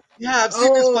 Yeah, I've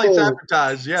seen this place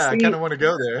advertised. Yeah, I kind of want to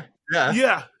go there. Yeah.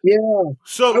 Yeah. Yeah.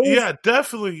 So yeah,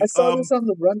 definitely. I saw this on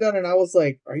the rundown, and I was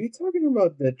like, "Are you talking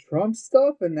about the Trump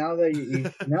stuff?" And now that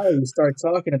you start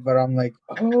talking about it, I'm like,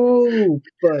 "Oh,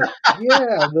 but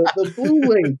yeah, the Blue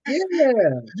Lake, yeah,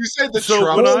 Did you say the So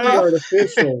Trump when totally stuff?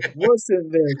 artificial.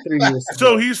 Wasn't there 3 years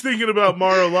So ago?" he's thinking about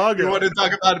Mar-a-Lago. You want to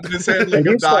talk about And mishandling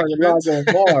of he's talking documents?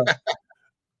 Lago Mar.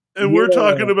 And we're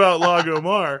talking about Lago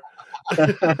Mar.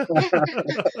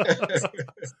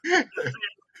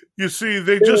 You see,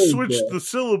 they just switched the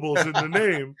syllables in the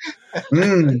name.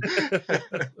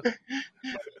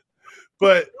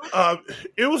 But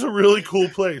it was a really cool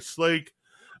place. Like,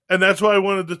 and that's why I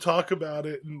wanted to talk about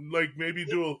it and like maybe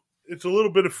it's a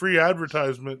little bit of free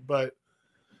advertisement, but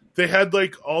they had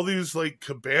like all these like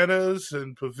cabanas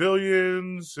and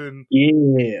pavilions, and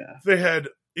Yeah. they had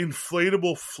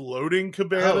inflatable floating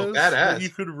cabanas that you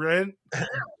could rent.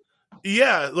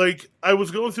 Yeah, like I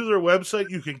was going through their website.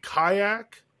 You can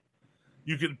kayak,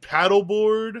 you can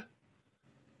paddleboard.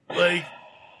 Like,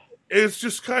 it's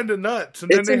just kind of nuts.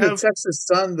 And It's then in they the have Texas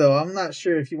sun, though. I'm not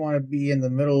sure if you want to be in the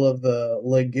middle of the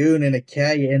lagoon in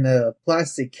a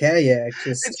plastic kayak,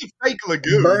 just It's a fake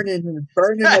lagoon. burning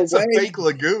It's away. a fake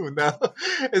lagoon, though.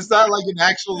 It's not like an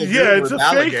actual lagoon. Yeah, it's with a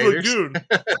alligators. fake lagoon.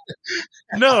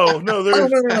 No, Oh, no. There's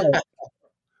no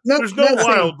Not saying for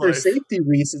wildlife. safety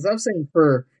reasons. I'm saying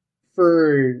for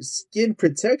skin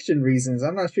protection reasons.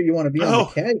 I'm not sure you want to be on the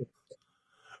kayak.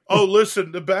 Oh,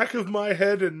 listen, the back of my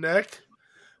head and neck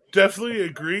definitely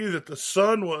agree that the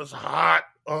sun was hot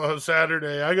on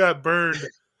Saturday. I got burned,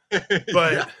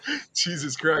 but Yeah.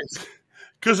 Jesus Christ,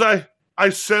 because I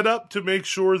set up to make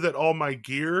sure that all my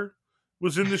gear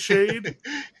was in the shade.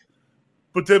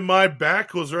 But then my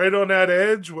back was right on that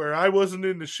edge where I wasn't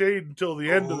in the shade until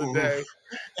the end of the day.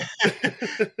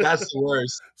 That's the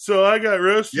worst. So I got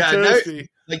roasty toasty.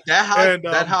 Like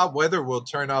that hot weather will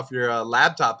turn off your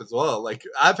laptop as well. Like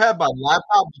I've had my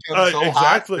laptop become so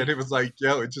hot that it was like,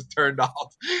 yo, it just turned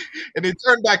off, and it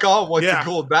turned back on once it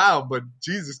cooled down. But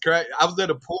Jesus Christ, I was at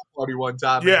a pool party one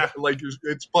time. Yeah, and, like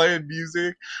it's playing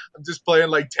music. I'm just playing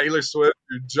like Taylor Swift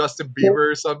or Justin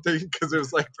Bieber or something because it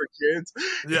was like for kids.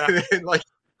 Yeah, and then, like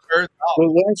turns off.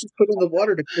 Well, why don't you put in the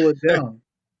water to cool it down?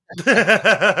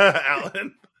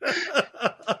 Alan.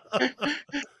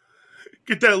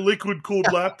 Get that liquid cooled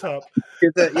laptop.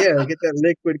 Get that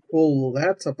liquid cooled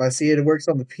laptop. I see it works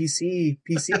on the PC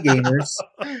gamers.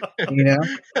 You know.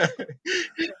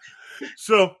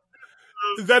 So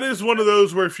that is one of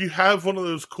those where if you have one of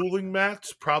those cooling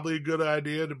mats, probably a good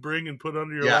idea to bring and put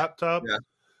under your laptop. Yeah.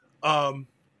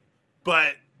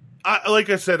 But like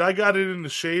I said, I got it in the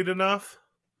shade enough.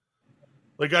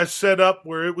 Like I set up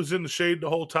where it was in the shade the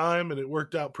whole time, and it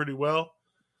worked out pretty well.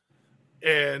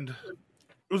 And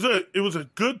it was a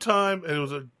good time, and it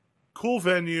was a cool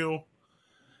venue.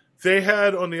 They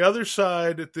had on the other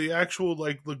side at the actual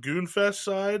like Lagoon Fest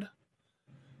side,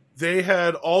 they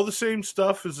had all the same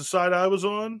stuff as the side I was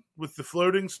on with the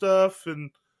floating stuff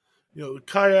and the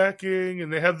kayaking,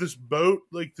 and they have this boat,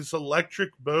 like this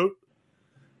electric boat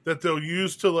that they'll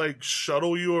use to like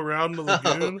shuttle you around the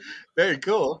lagoon. Oh, very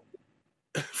cool.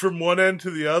 From one end to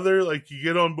the other, like you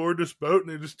get on board this boat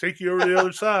and they just take you over to the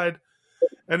other side.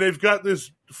 And they've got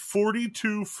this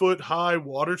 42-foot high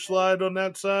water slide on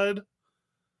that side.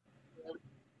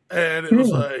 And it was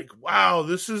like, wow,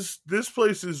 this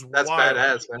place is That's wild.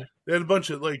 Badass, man. They had a bunch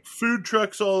of like food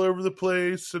trucks all over the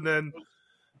place, and then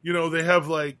they have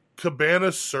like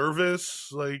cabana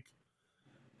service, like,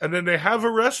 and then they have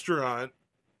a restaurant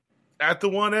at the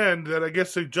one end that I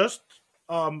guess they just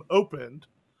opened.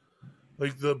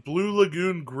 Like the Blue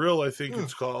Lagoon Grill, I think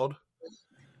it's called.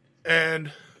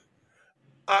 And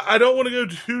I don't want to go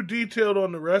too detailed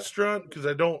on the restaurant because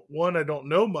I don't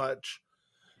know much.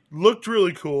 Looked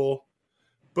really cool.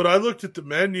 But I looked at the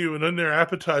menu, and in their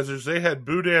appetizers, they had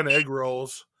boudin egg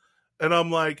rolls. And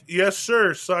I'm like, yes,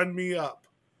 sir, sign me up.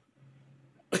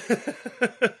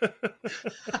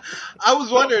 I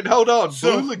was wondering, hold on,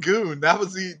 Blue Lagoon. That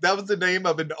was the name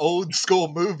of an old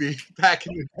school movie back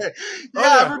in the day.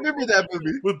 Yeah, I remember that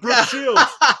movie with Brooke Shields.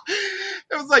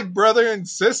 It was like brother and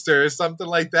sister or something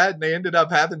like that, and they ended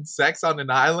up having sex on an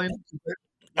island.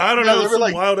 I don't know, some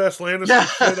like, wild ass Lannister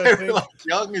shit. They were like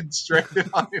young and stranded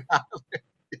on an island.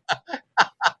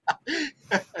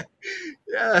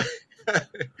 Yeah.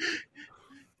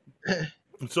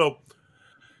 So.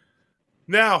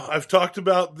 Now, I've talked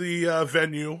about the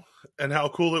venue and how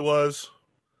cool it was.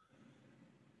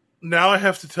 Now I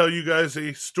have to tell you guys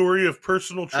a story of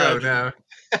personal tragedy. Oh,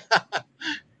 no.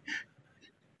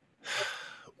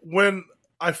 When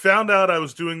I found out I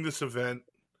was doing this event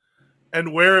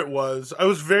and where it was, I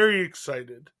was very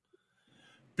excited.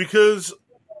 Because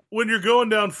when you're going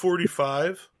down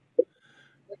 45,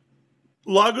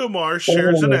 Lago Mar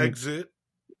shares an exit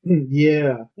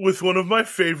Yeah. with one of my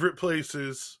favorite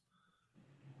places,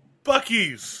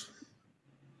 Buc-ee's.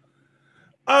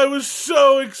 I was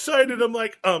so excited. I'm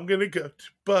like, I'm going to go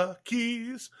to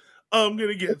Buc-ee's. I'm going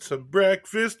to get some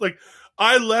breakfast. Like,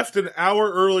 I left an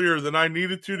hour earlier than I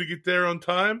needed to get there on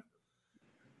time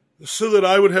so that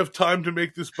I would have time to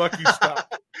make this Buc-ee's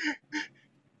stop.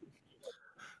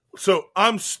 So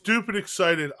I'm stupid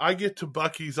excited. I get to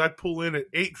Buc-ee's. I pull in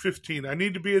at 8:15. I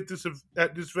need to be at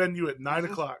this venue at 9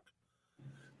 o'clock.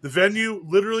 The venue,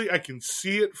 literally, I can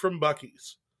see it from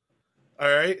Buc-ee's.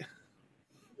 All right?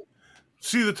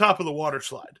 See the top of the water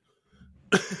slide.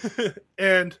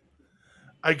 And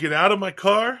I get out of my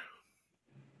car.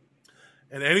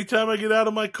 And anytime I get out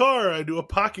of my car, I do a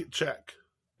pocket check.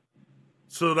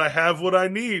 So that I have what I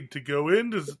need to go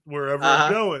into wherever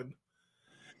I'm going.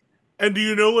 And do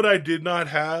you know what I did not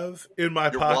have in my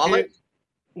pocket wallet?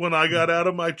 when I got out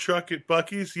of my truck at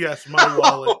Buc-ee's? Yes, my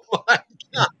wallet. Oh my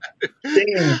God.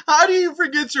 Damn. How do you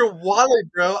forget your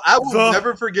wallet, bro? I will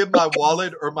never forget my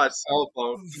wallet or my cell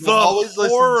phone.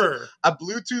 I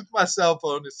Bluetooth my cell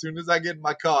phone as soon as I get in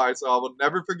my car, so I will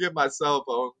never forget my cell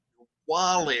phone.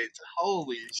 Wallet.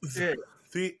 Holy shit.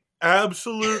 The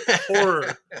absolute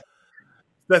horror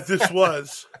that this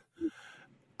was.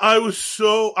 I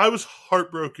was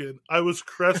heartbroken. I was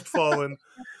crestfallen.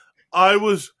 I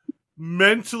was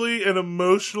mentally and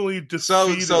emotionally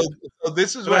defeated. So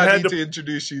this is what I need to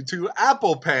introduce you to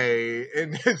Apple Pay.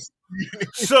 And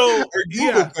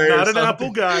yeah, not an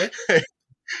Apple guy.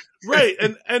 Right,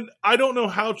 and I don't know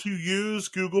how to use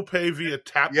Google Pay via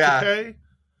Tap to Pay.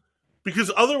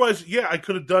 Because otherwise, I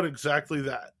could have done exactly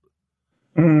that.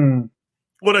 Mm.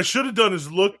 What I should have done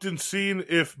is looked and seen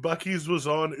if Buc-ee's was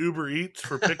on Uber Eats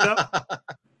for pickup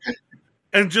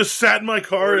and just sat in my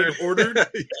car and ordered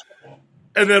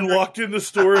and then walked in the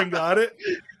store and got it.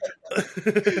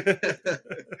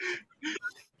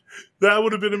 That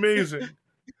would have been amazing.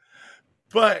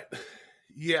 But,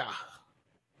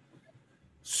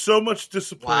 so much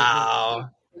disappointment.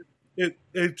 Wow. It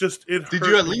hurt. Did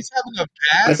you at least have enough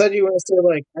gas? I thought you were going to say,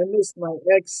 like, I missed my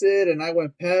exit and I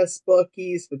went past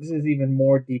Buc-ee's, but this is even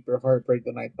more deeper heartbreak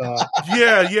than I thought.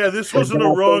 Yeah, this wasn't a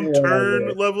wrong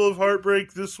turn level of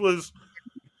heartbreak. This was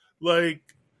like,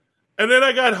 and then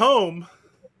I got home.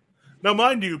 Now,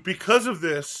 mind you, because of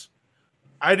this,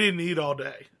 I didn't eat all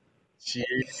day.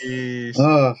 Jeez.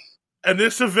 And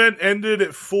this event ended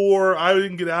at 4. I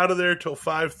didn't get out of there till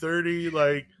 5:30.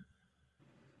 Like,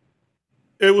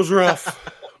 it was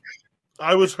rough.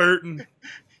 I was hurting.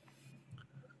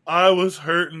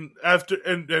 After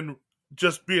and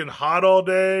just being hot all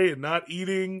day and not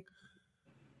eating,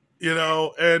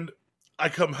 and I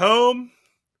come home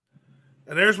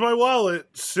and there's my wallet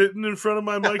sitting in front of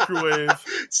my microwave.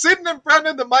 Sitting in front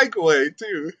of the microwave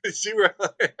too.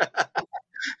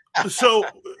 So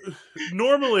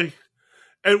normally,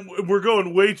 and we're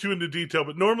going way too into detail,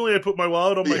 but normally I put my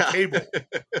wallet on my table.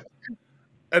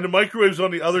 And the microwave's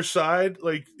on the other side.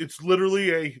 Like, it's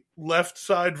literally a left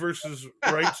side versus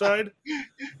right side.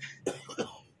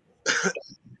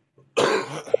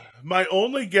 My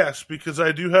only guess, because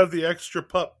I do have the extra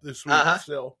pup this week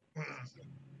still,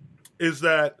 is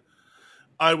that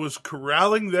I was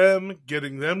corralling them,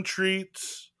 getting them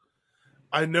treats.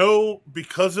 I know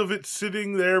because of it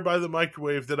sitting there by the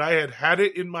microwave that I had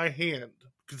it in my hand,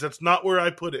 because that's not where I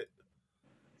put it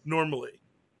normally.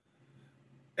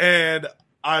 And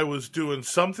I was doing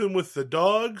something with the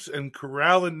dogs and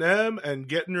corralling them and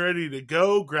getting ready to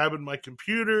go, grabbing my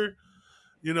computer,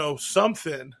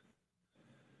 something.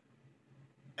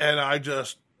 And I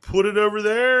just put it over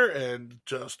there and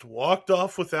just walked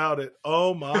off without it.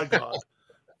 Oh, my God.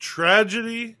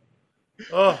 Tragedy.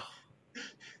 Oh.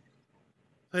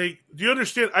 Like, do you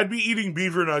understand? I'd be eating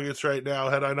beaver nuggets right now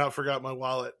had I not forgot my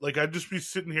wallet. Like, I'd just be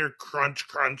sitting here, crunch,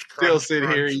 crunch, crunch. Still sitting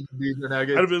here eating beaver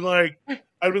nuggets.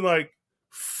 I'd been like,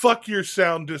 fuck your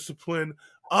sound discipline.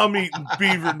 I'm eating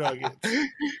beaver nuggets.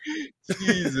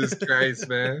 Jesus Christ,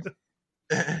 man.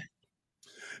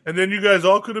 And then you guys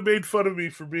all could have made fun of me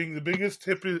for being the biggest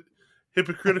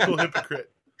hypocritical hypocrite.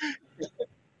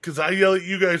 Because I yell at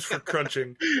you guys for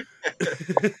crunching.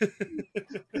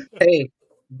 Hey,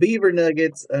 beaver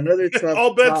nuggets, another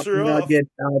all bets are nugget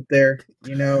off. Out there,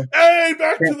 Hey,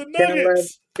 back to the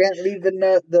nuggets. Can't leave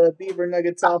the beaver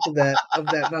nuggets off of that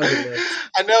nugget list.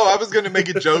 I know. I was gonna make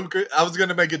a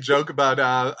joke.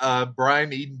 About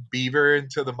Bryan eating beaver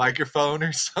into the microphone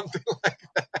or something like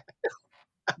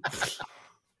that.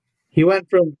 He went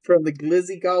from the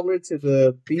glizzy gobbler to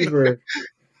the beaver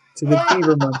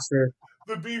beaver monster.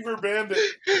 The beaver bandit.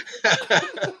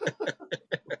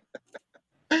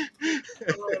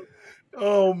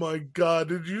 Oh my my god,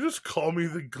 did you just call me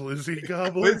the Glizzy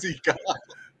Gobbler? Lizzie God.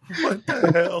 What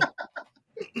the hell?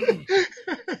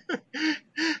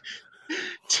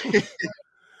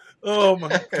 Oh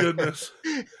my goodness.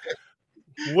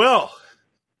 Well,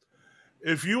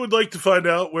 if you would like to find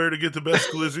out where to get the best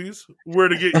glizzies, where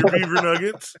to get your beaver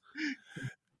nuggets,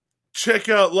 check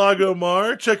out Lago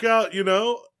Mar, check out,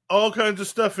 all kinds of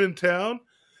stuff in town.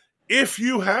 If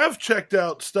you have checked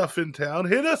out stuff in town,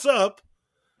 hit us up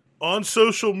on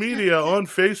social media, on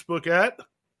Facebook at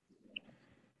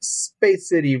Space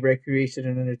City Recreation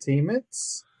and Entertainment.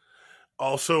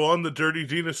 Also on the Dirty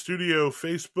Dina Studio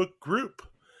Facebook group.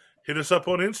 Hit us up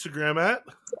on Instagram at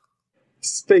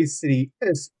Space City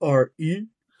SRE.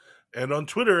 And on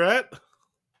Twitter at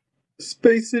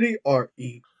Space City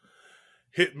RE.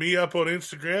 Hit me up on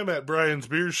Instagram at Bryan's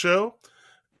Beer Show.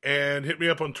 And hit me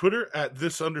up on Twitter at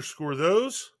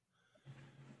 @this_those.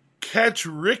 Catch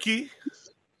Ricky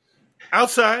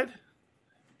outside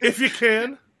if you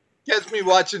can. Catch me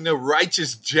watching the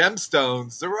Righteous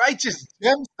Gemstones. The Righteous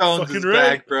Gemstones Fucking is right.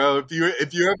 back, bro. If you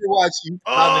ever watch you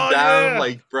coming down,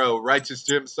 like, bro, Righteous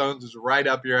Gemstones is right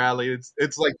up your alley.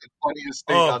 It's like the funniest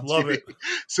thing on love TV. it.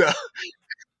 So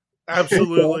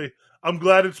Absolutely. I'm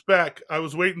glad it's back. I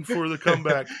was waiting for the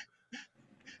comeback.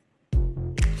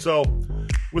 So,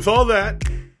 with all that,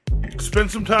 spend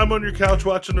some time on your couch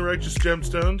watching the Righteous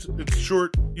Gemstones. It's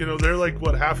short, they're like,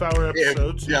 half-hour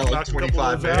episodes. yeah, like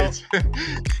 25 minutes.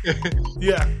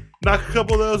 Yeah, knock a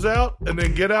couple of those out, and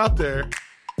then get out there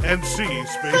and see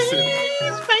Space City.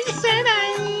 Space City.